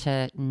had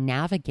to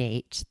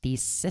navigate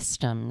these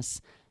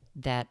systems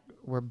that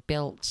were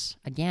built,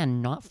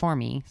 again, not for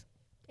me,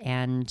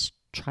 and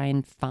try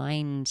and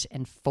find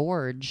and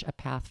forge a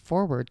path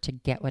forward to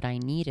get what I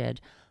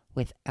needed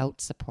without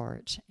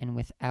support and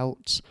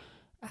without,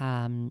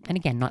 and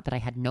again, not that I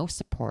had no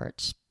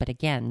support, but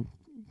again,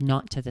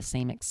 not to the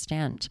same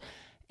extent.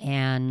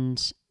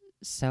 And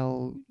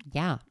so,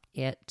 yeah,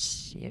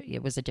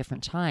 it was a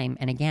different time.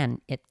 And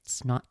again,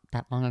 it's not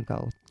that long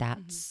ago.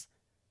 That's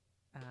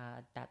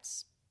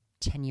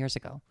 10 years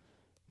ago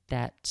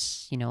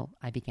that,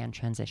 I began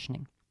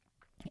transitioning.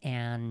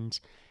 And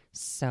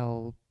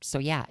so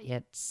yeah,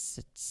 it's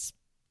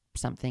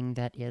something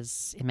that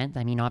is immense.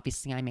 I mean,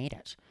 obviously I made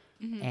it.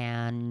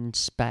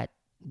 But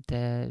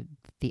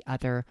the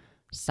other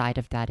side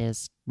of that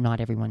is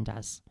not everyone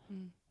does.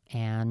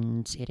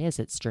 And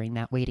it's during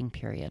that waiting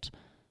period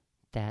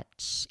that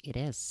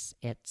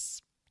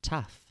it's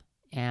tough.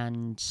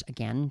 And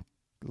again,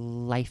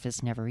 life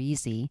is never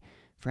easy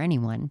for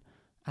anyone.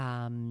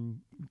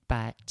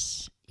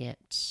 But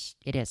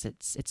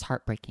it's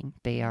heartbreaking.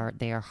 They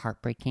are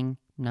heartbreaking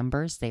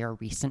numbers. They are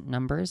recent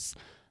numbers,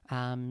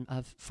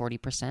 of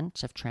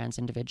 40% of trans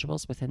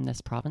individuals within this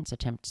province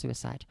attempt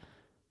suicide.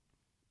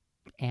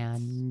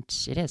 And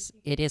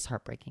it is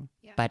heartbreaking,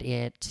 but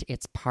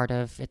it's part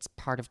of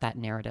that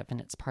narrative, and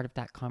it's part of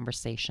that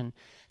conversation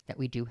that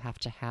we do have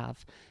to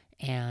have,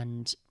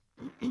 and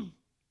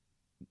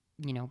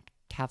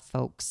have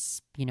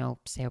folks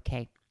say,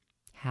 okay,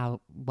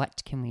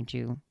 what can we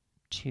do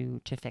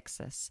to fix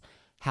this?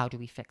 How do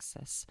we fix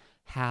this?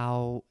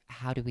 How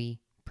do we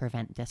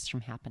prevent this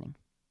from happening?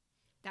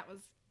 That was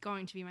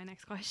going to be my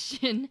next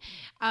question.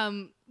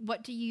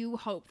 What do you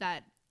hope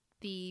that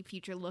the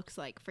future looks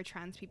like for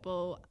trans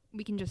people?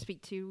 We can just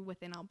speak to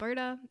within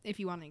Alberta. If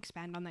you want to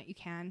expand on that, you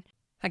can.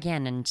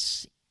 Again, and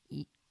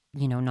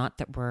not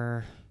that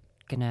we're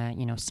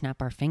gonna,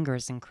 snap our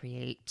fingers and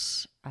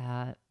create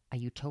a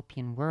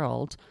utopian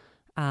world.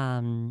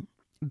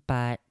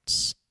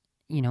 But,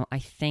 I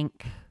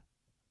think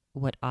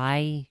what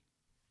I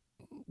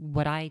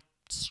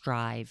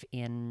strive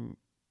in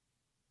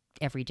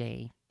every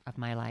day of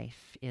my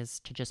life is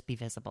to just be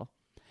visible.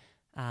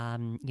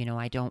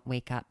 I don't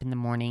wake up in the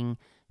morning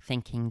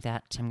thinking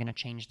that I'm going to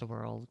change the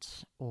world,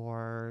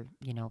 or,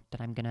 that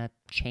I'm going to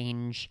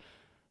change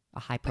a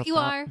high profile. But you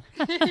are.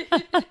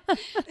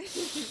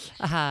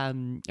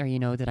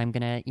 Or, that I'm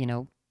going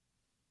to,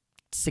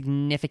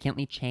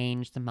 significantly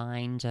change the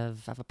mind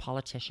of a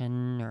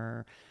politician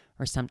or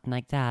something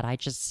like that.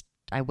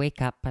 I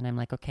wake up and I'm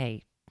like,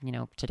 okay,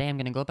 today I'm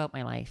going to go about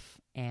my life.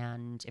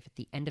 And if at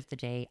the end of the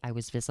day I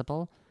was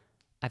visible,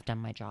 I've done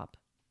my job.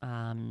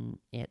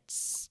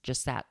 It's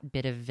just that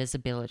bit of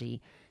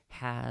visibility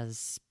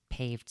has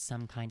paved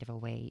some kind of a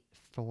way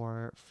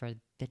for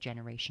the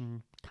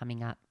generation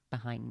coming up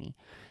behind me.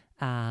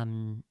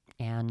 And,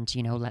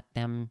 let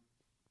them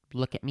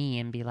look at me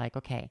and be like,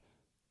 okay,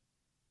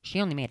 she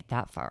only made it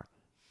that far.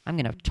 I'm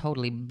going to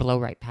totally blow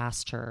right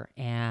past her.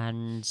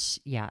 And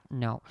yeah,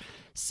 no.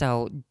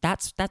 So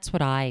that's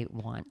what I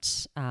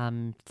want,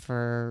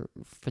 for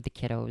the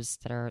kiddos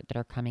that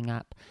are coming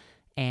up.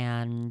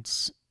 And,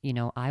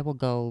 I will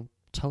go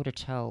toe to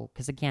toe,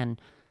 because again,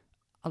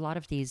 a lot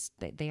of these,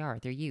 they're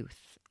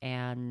youth.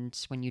 And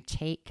when you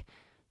take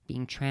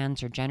being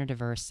trans or gender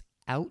diverse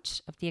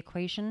out of the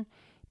equation,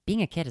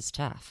 being a kid is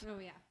tough. Oh,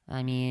 yeah.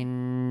 I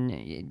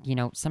mean,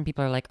 some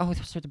people are like, oh,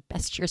 those are the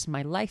best years of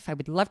my life. I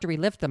would love to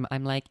relive them.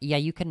 I'm like, yeah,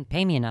 you couldn't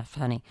pay me enough,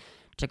 honey,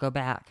 to go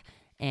back.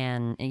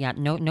 And yeah,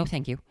 no,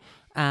 thank you.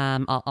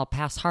 I'll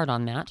pass hard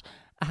on that.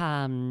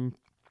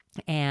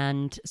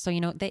 And so,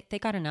 they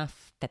got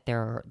enough that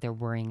they're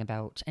worrying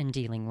about and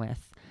dealing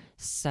with.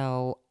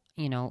 So,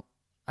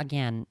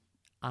 again,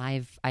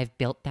 I've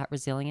built that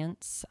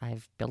resilience.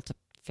 I've built a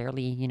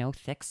fairly,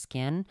 thick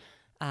skin.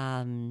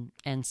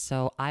 And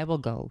so I will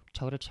go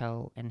toe to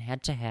toe and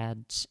head to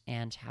head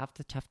and have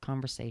the tough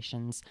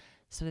conversations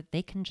so that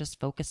they can just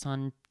focus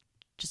on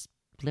just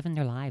living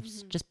their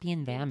lives, just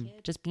being them,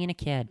 just being a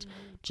kid,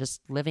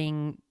 just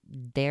living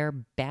their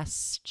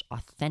best,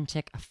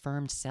 authentic,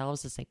 affirmed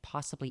selves as they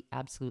possibly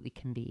absolutely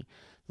can be.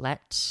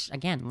 Let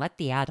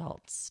the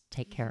adults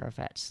take care of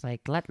it.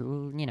 Like, let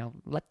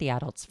the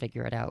adults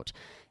figure it out.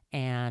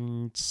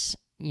 And,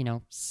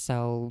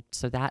 so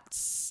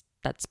that's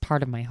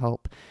part of my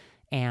hope.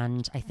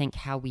 And I think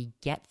how we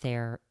get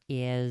there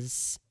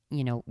is,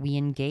 we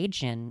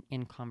engage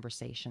in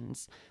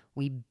conversations.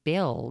 We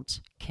build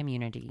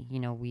community.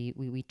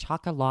 We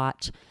talk a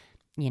lot,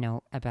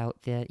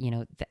 about the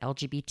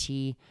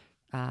LGBTQ2S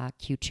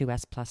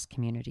plus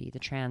community, the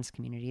trans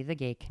community, the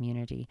gay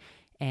community,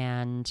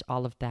 and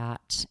all of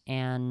that.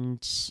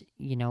 And,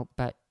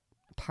 but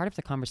part of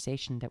the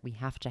conversation that we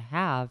have to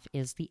have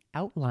is the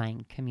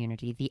outlying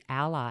community, the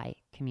ally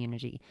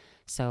community.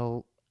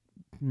 So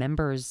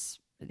members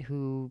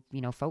who,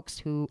 folks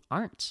who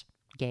aren't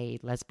gay,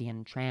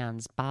 lesbian,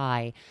 trans,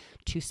 bi,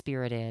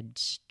 two-spirited,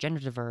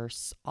 gender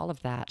diverse, all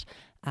of that.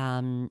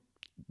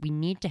 We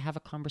need to have a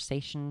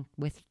conversation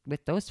with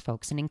those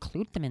folks and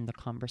include them in the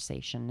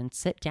conversation and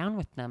sit down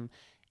with them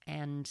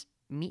and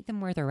meet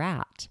them where they're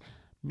at.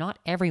 Not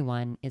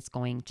everyone is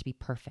going to be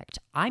perfect.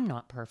 I'm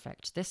not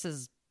perfect. This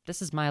is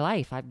my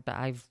life.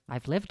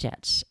 I've lived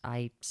it.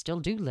 I still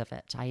do live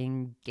it. I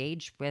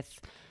engage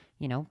with,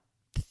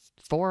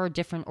 4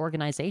 different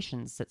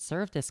organizations that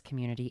serve this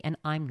community, and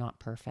I'm not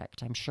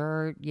perfect. I'm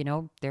sure,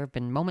 there have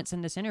been moments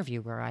in this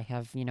interview where I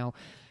have,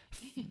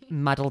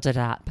 muddled it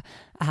up.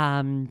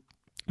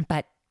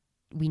 But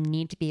we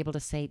need to be able to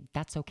say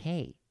that's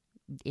okay.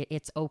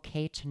 It's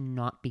okay to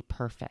not be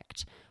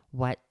perfect.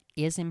 What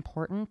is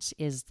important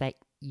is that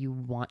you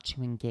want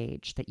to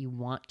engage, that you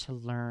want to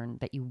learn,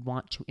 that you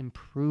want to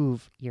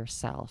improve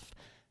yourself.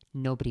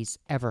 Nobody's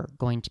ever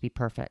going to be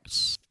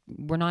perfect.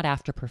 We're not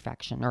after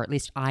perfection, or at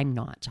least I'm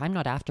not. I'm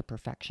not after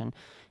perfection.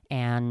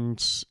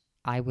 And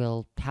I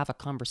will have a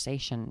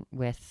conversation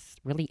with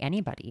really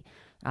anybody,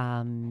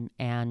 and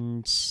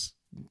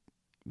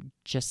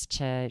just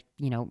to,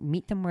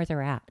 meet them where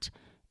they're at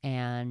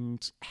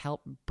and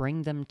help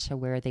bring them to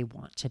where they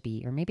want to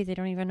be. Or maybe they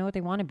don't even know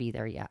they want to be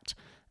there yet,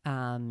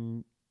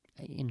 in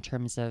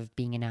terms of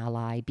being an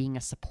ally, being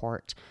a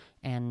support,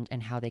 and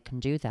how they can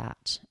do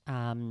that.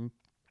 And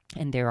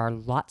there are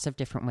lots of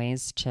different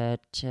ways to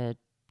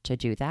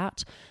do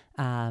that,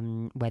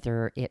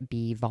 whether it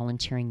be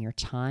volunteering your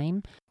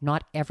time.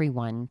 Not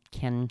everyone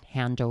can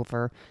hand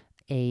over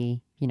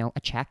a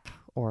check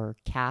or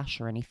cash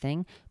or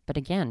anything. But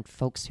again,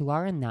 folks who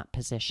are in that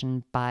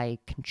position, by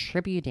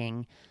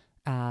contributing,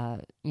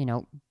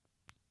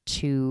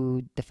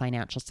 to the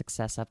financial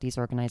success of these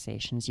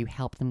organizations, you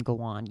help them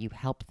go on. You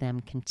help them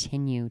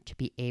continue to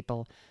be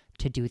able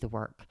to do the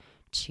work,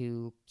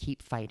 to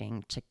keep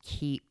fighting, to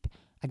keep,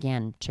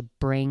 again, to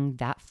bring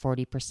that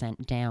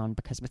 40% down,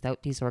 because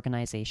without these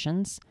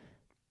organizations,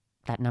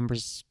 that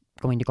number's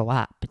going to go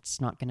up. It's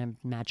not going to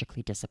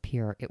magically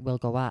disappear. It will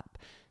go up.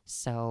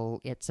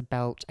 So it's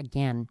about,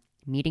 again,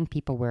 meeting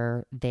people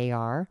where they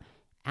are,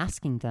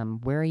 asking them,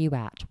 where are you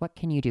at? What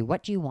can you do?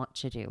 What do you want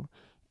to do?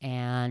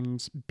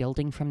 And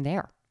building from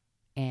there.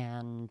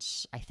 And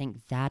I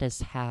think that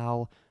is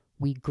how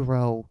we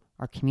grow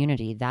our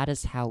community. That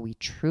is how we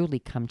truly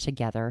come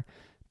together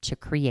to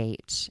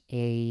create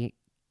a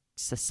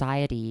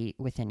society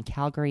within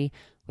Calgary,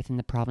 within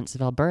the province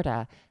of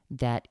Alberta,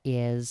 that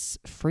is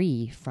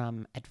free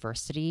from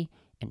adversity,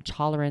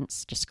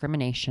 intolerance,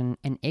 discrimination,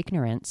 and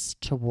ignorance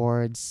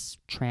towards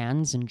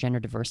trans and gender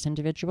diverse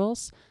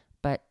individuals,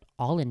 but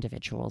all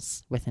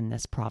individuals within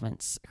this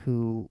province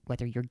who,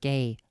 whether you're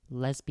gay,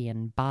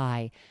 lesbian,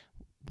 bi,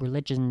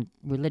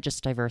 religious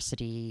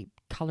diversity,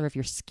 color of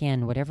your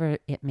skin, whatever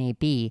it may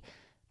be,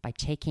 by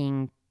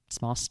taking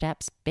small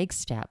steps, big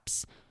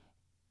steps,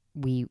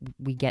 we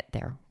get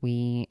there.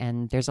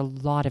 And there's a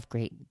lot of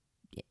great,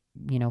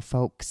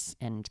 folks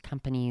and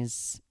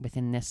companies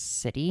within this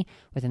city,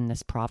 within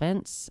this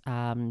province,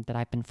 that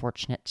I've been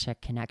fortunate to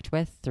connect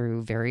with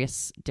through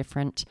various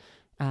different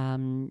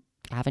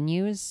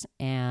avenues.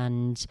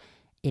 And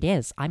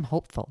I'm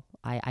hopeful.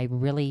 I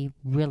really,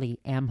 really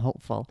am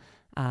hopeful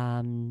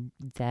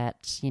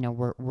that,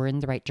 we're in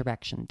the right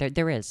direction.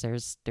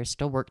 There's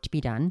still work to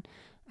be done,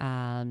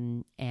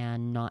 and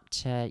not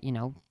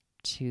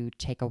to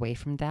take away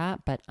from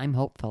that, but I'm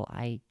hopeful.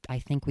 I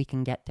think we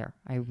can get there.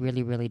 I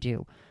really, really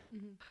do.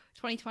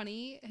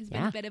 2020 has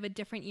been a bit of a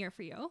different year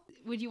for you.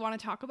 Would you want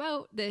to talk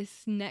about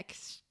this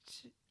next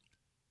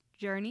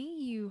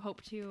journey you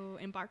hope to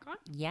embark on?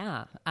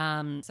 Yeah.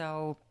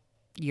 So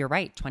you're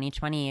right.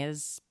 2020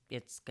 it's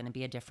going to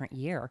be a different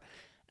year.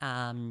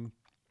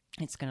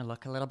 It's going to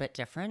look a little bit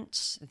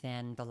different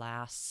than the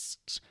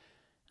last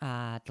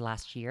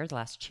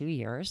 2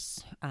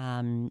 years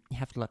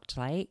have looked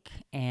like,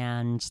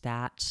 and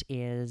that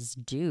is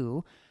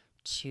due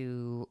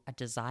to a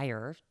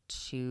desire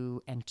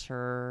to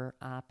enter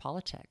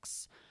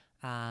politics,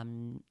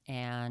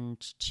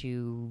 and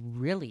to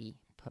really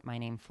put my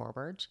name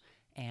forward,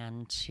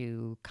 and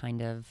to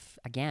kind of,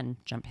 again,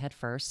 jump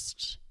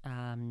headfirst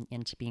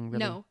into being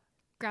really... No.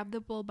 Grab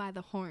the bull by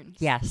the horns.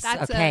 Yes.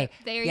 That's okay.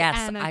 A very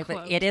Anna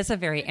quote. It is a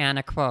very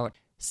Anna quote.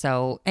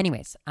 So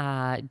anyways,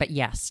 but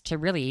yes, to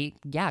really,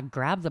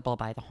 grab the bull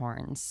by the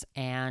horns.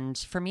 And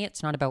for me,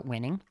 it's not about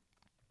winning.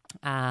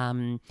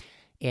 I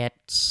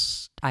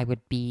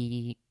would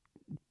be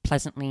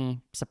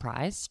pleasantly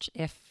surprised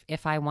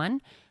if I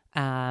won.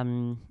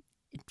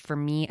 For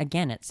me,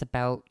 again, it's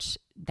about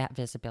that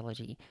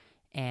visibility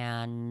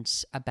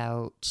and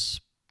about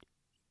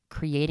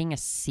creating a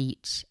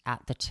seat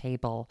at the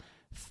table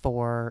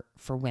for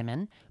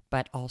women,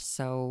 but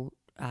also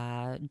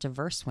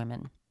diverse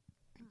women.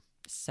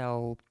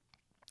 So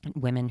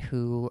women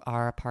who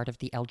are a part of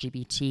the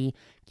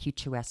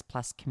LGBTQ2S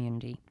plus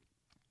community,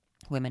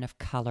 women of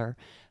color,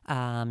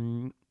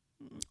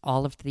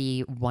 all of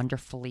the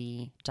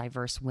wonderfully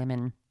diverse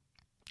women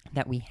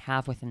that we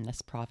have within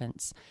this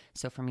province.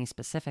 So for me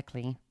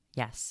specifically,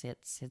 yes,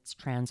 it's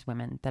trans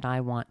women that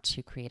I want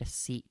to create a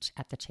seat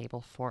at the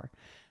table for,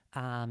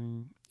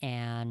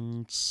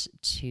 and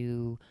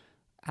to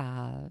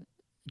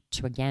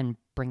again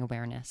bring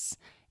awareness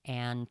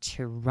and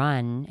to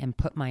run and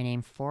put my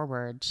name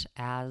forward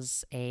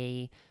as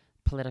a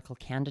political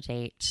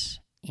candidate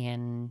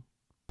in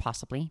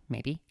possibly,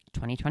 maybe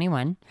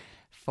 2021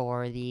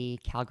 for the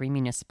Calgary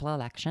municipal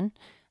election.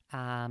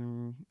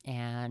 And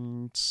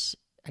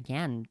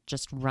again,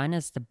 just run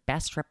as the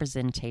best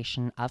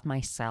representation of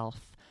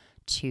myself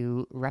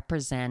to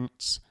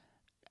represent,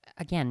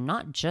 again,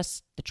 not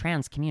just the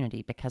trans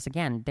community, because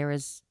again, there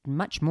is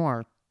much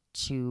more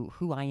to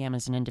who I am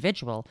as an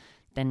individual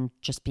than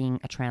just being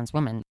a trans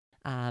woman.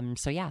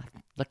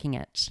 Looking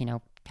at,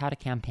 how to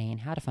campaign,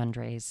 how to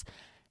fundraise,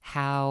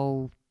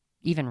 how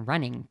even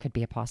running could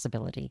be a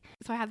possibility.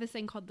 So I have this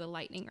thing called the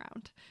lightning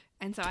round.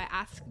 And so I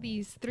ask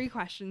these 3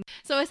 questions.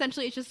 So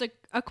essentially it's just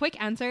a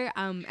quick answer.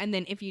 And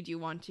then if you do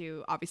want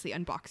to obviously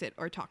unbox it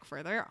or talk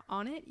further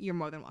on it, you're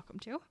more than welcome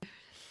to.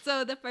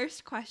 So the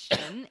first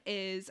question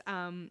is,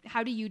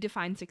 how do you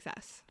define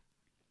success?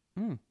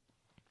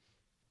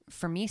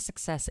 For me,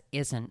 success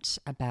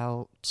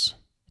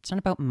it's not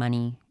about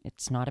money.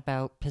 It's not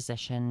about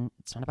position.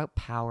 It's not about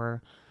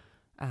power.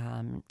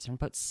 It's not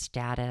about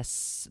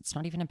status. It's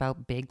not even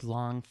about big,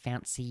 long,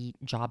 fancy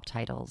job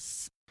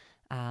titles.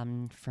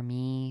 For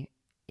me,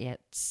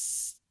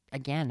 it's,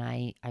 again,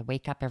 I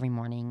wake up every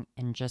morning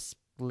and just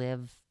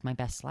live my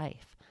best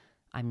life.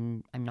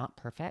 I'm not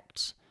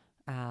perfect.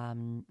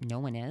 No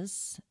one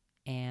is.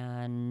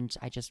 And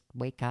I just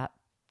wake up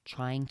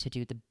trying to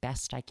do the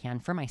best I can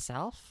for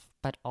myself,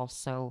 but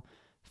also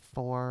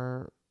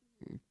for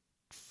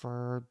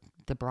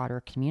the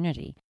broader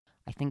community.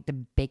 I think the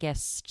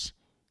biggest,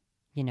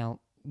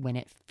 when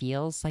it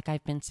feels like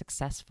I've been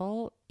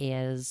successful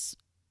is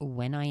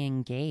when I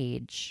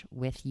engage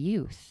with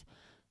youth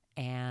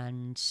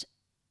and,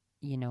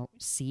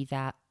 see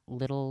that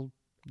little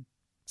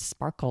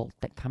sparkle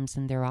that comes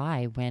in their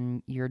eye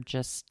when you're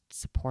just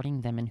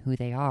supporting them in who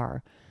they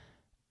are,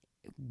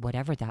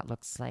 whatever that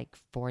looks like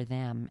for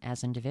them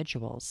as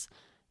individuals.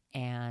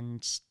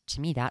 And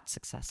to me, that's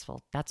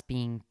successful. That's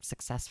being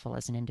successful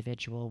as an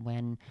individual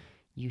when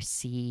you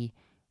see,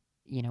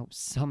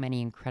 so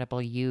many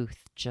incredible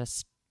youth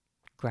just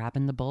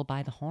grabbing the bull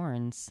by the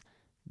horns,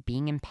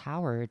 being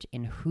empowered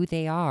in who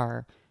they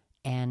are,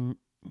 and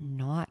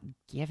not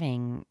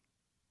giving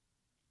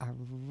a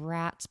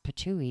rat's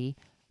patooey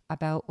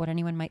about what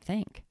anyone might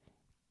think.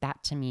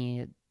 That to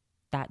me,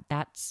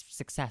 that's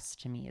success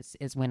to me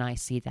is when I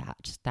see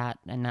that,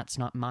 and that's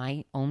not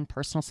my own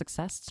personal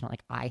success. It's not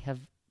like I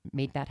have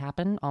made that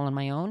happen all on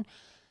my own.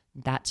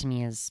 That to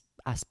me is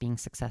us being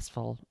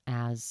successful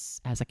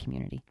as a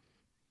community.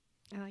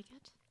 I like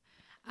it.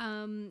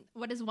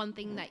 What is one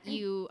thing that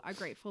you are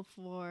grateful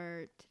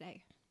for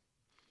today?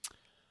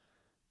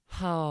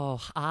 Oh,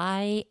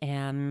 I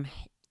am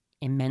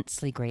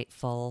immensely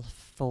grateful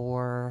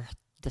for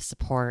the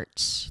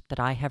support that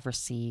I have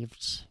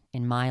received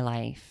in my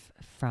life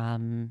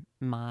from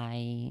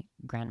my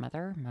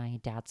grandmother, my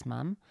dad's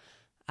mom.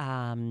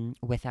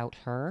 Without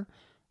her,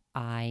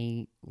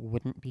 I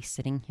wouldn't be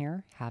sitting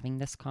here having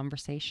this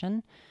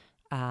conversation.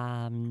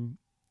 And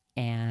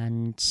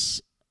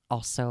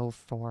also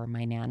for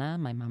my Nana,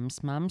 my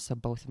mom's mom, so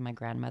both of my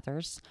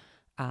grandmothers.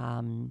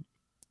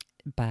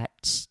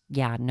 But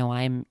yeah, no,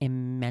 I'm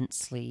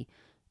immensely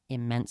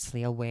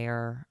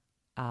aware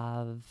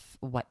of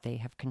what they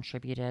have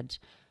contributed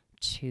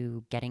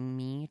to getting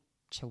me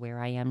to where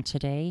I am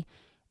today,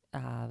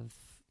 of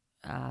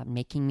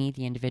making me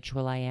the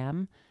individual I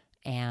am,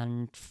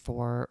 and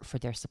for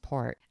their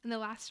support. And the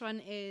last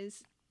one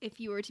is, if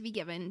you were to be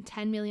given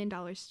 $10 million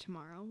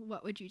tomorrow,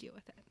 what would you do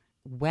with it?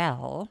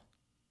 Well,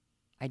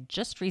 I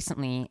just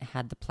recently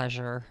had the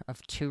pleasure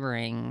of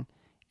touring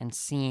and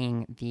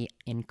seeing the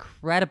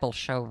incredible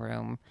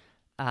showroom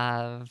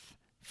of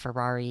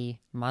Ferrari,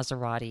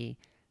 Maserati,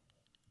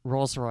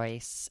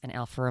 Rolls-Royce, and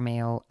Alfa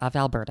Romeo of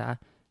Alberta,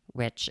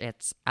 which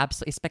it's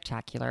absolutely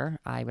spectacular.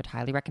 I would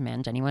highly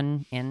recommend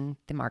anyone in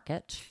the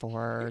market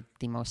for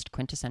the most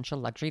quintessential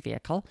luxury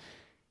vehicle,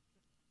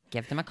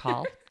 give them a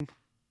call.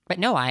 But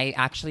no, I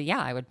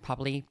would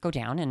probably go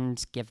down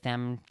and give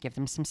them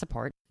some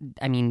support.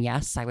 I mean,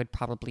 yes, I would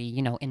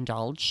probably,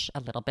 indulge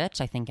a little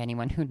bit. I think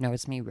anyone who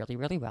knows me really,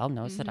 really well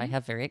knows that I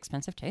have very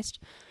expensive taste,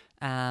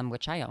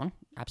 which I own,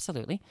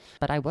 absolutely.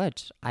 But I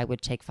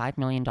would take $5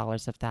 million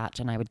of that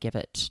and I would give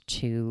it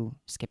to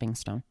Skipping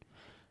Stone.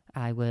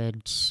 I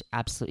would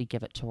absolutely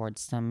give it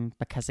towards them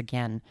because,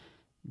 again,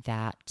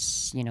 that,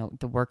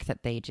 the work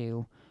that they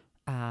do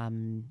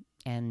and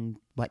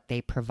what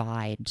they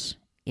provide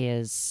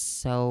is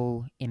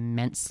so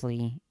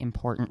immensely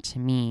important to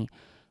me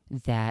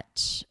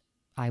that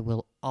I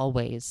will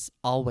always,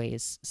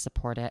 always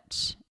support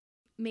it.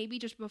 Maybe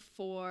just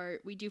before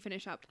we do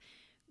finish up,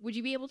 would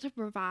you be able to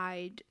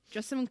provide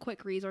just some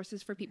quick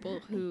resources for people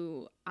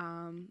who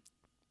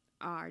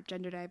are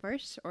gender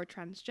diverse or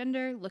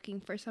transgender looking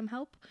for some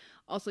help?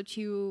 Also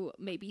to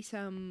maybe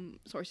some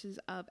sources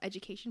of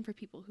education for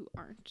people who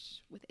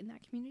aren't within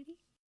that community?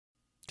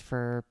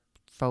 For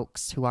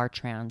folks who are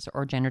trans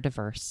or gender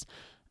diverse,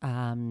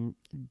 one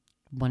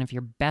of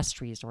your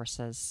best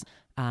resources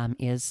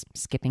is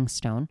Skipping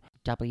Stone,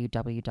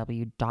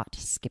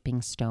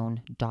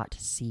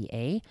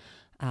 www.skippingstone.ca,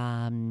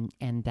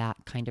 and that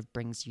kind of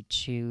brings you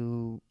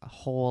to a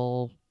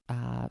whole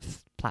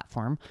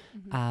platform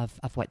of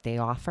what they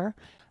offer.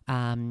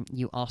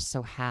 You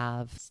also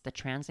have the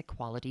Trans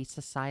Equality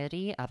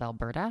Society of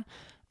Alberta.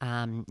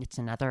 It's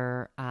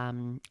another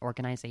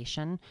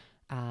organization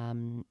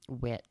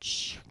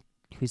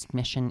whose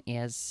mission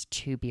is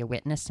to be a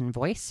witness and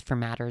voice for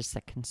matters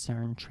that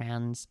concern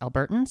trans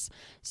Albertans.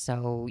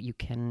 So you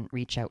can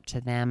reach out to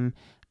them,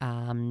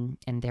 and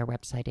their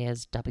website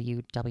is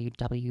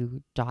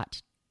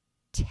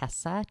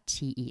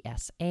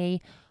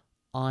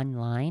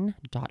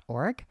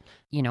www.tesa.online.org.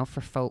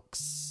 For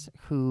folks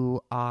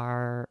who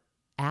are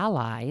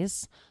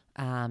allies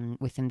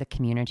within the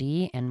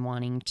community and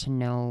wanting to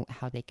know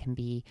how they can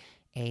be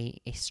a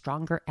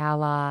stronger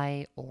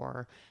ally,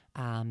 or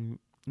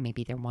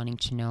maybe they're wanting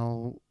to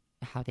know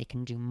how they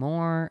can do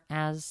more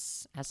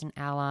as an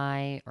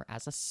ally or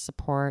as a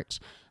support.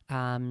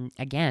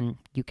 Again,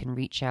 you can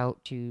reach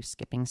out to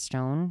Skipping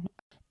Stone,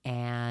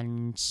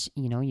 and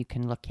you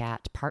can look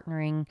at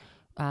partnering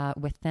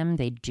with them.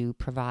 They do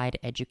provide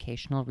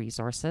educational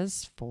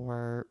resources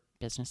for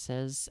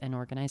businesses and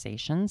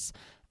organizations,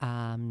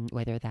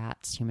 whether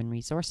that's human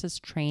resources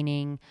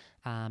training,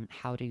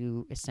 how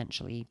to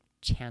essentially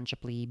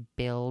tangibly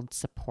build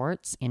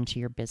supports into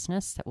your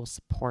business that will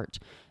support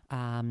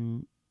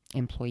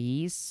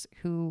employees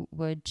who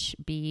would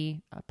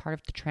be a part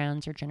of the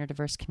trans or gender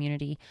diverse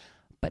community.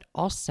 But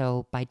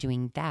also by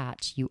doing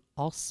that, you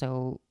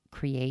also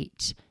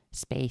create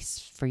space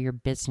for your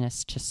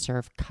business to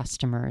serve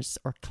customers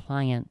or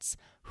clients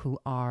who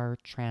are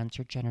trans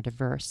or gender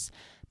diverse.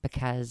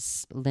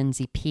 Because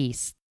Lindsay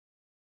Peace,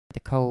 the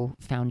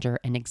co-founder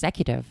and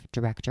executive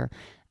director,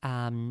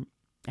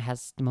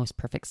 has the most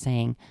perfect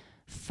saying: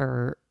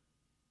 for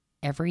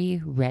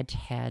every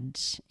redhead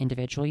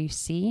individual you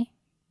see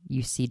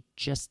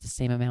just the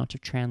same amount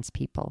of trans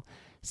people.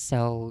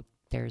 So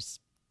there's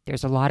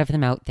There's a lot of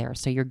them out there,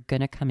 so you're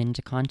going to come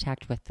into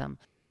contact with them.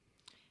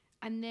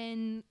 And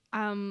then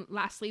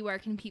lastly, where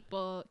can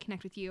people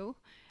connect with you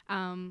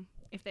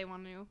if they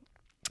want to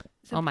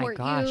support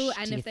you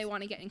and if they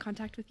want to get in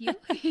contact with you?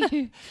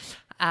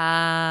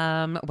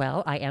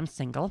 Well, I am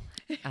single.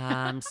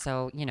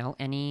 So,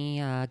 any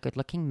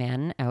good-looking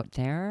men out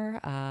there,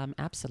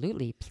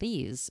 absolutely,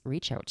 please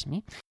reach out to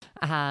me.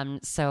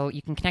 So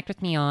you can connect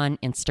with me on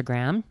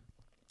Instagram,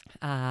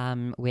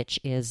 which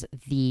is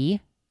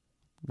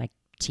like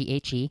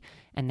THE,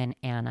 and then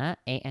Anna,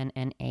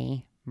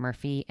 ANNA,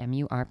 Murphy,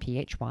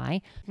 MURPHY.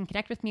 You can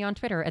connect with me on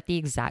Twitter at the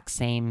exact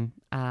same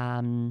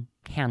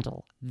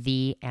handle,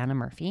 the Anna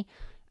Murphy.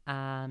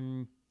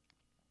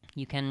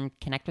 You can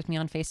connect with me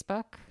on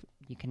Facebook.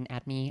 You can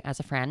add me as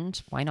a friend.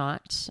 Why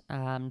not?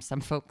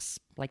 Some folks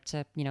like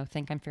to,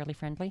 think I'm fairly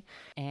friendly.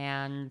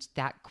 And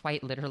that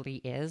quite literally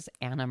is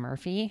Anna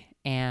Murphy.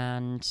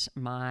 And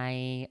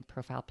my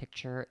profile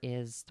picture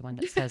is the one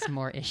that says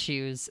more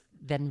issues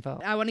than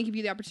vote. I want to give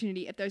you the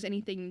opportunity if there's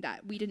anything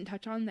that we didn't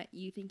touch on that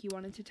you think you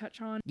wanted to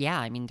touch on. Yeah,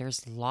 I mean,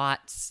 there's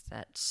lots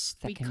that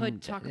we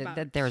could talk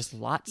about. There's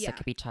lots that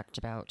could be talked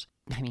about.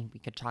 I mean, we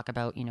could talk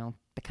about,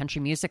 the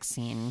country music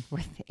scene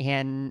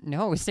within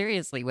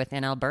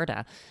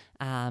Alberta.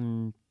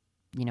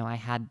 I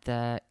had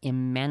the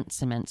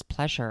immense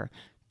pleasure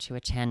to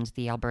attend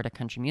the Alberta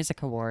Country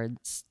Music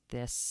Awards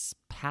this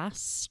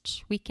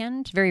past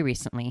weekend, very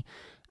recently.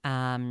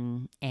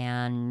 And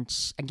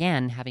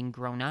again, having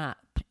grown up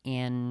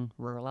in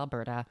rural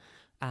Alberta,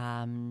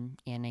 in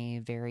a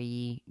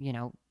very,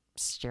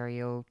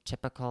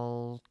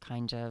 stereotypical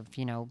kind of,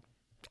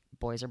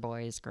 boys are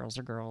boys, girls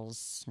are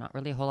girls, not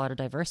really a whole lot of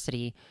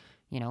diversity,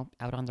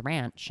 out on the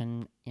ranch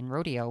and in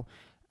rodeo.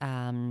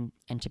 And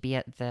to be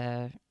at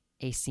the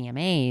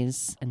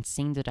ACMAs and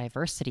seeing the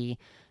diversity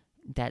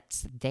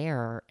that's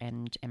there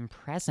and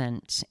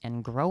present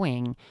and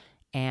growing,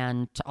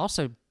 and to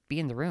also be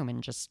in the room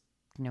and just,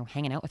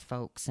 hanging out with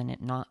folks and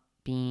it not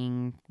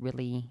being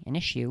really an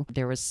issue.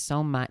 There was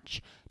so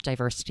much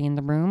diversity in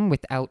the room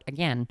without,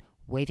 again,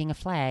 waving a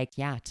flag.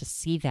 Yeah, to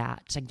see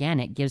that, again,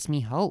 it gives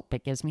me hope.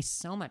 It gives me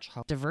so much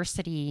hope.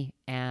 Diversity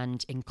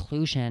and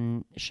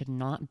inclusion should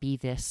not be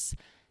this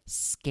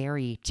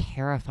scary,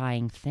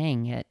 terrifying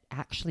thing. It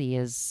actually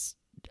is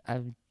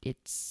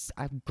it's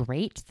a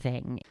great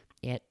thing.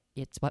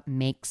 It's what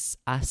makes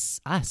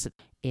us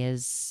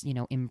is,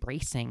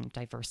 embracing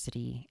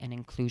diversity and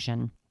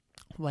inclusion,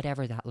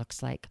 whatever that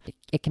looks like.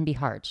 It can be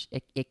hard.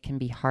 It can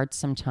be hard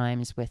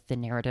sometimes with the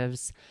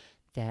narratives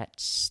that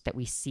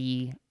we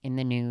see in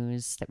the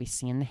news, that we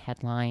see in the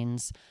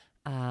headlines,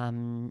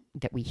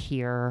 that we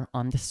hear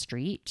on the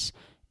street.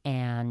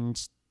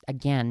 And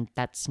again,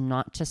 that's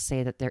not to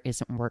say that there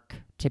isn't work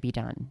to be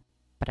done,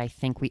 but I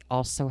think we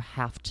also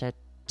have to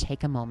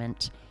take a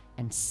moment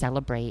and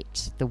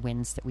celebrate the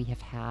wins that we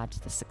have had,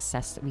 the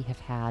success that we have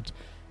had,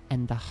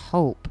 and the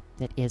hope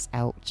that is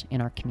out in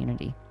our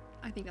community.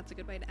 I think that's a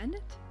good way to end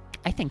it.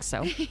 I think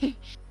so.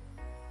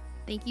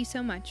 Thank you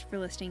so much for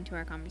listening to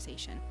our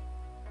conversation.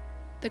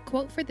 The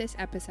quote for this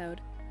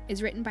episode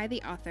is written by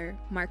the author,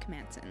 Mark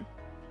Manson.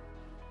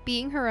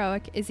 Being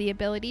heroic is the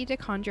ability to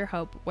conjure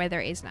hope where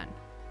there is none,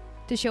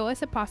 to show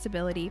us a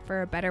possibility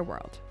for a better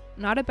world.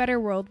 Not a better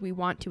world we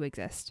want to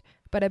exist,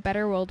 but a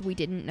better world we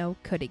didn't know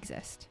could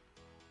exist.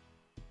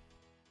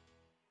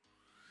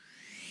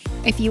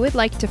 If you would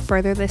like to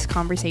further this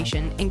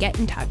conversation and get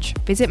in touch,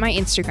 visit my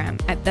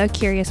Instagram at The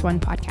Curious One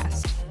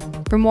Podcast.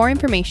 For more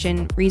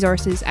information,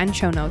 resources, and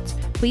show notes,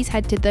 please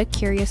head to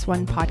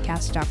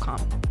thecuriousonePodcast.com.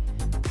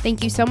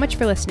 Thank you so much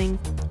for listening.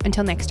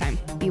 Until next time,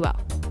 be well.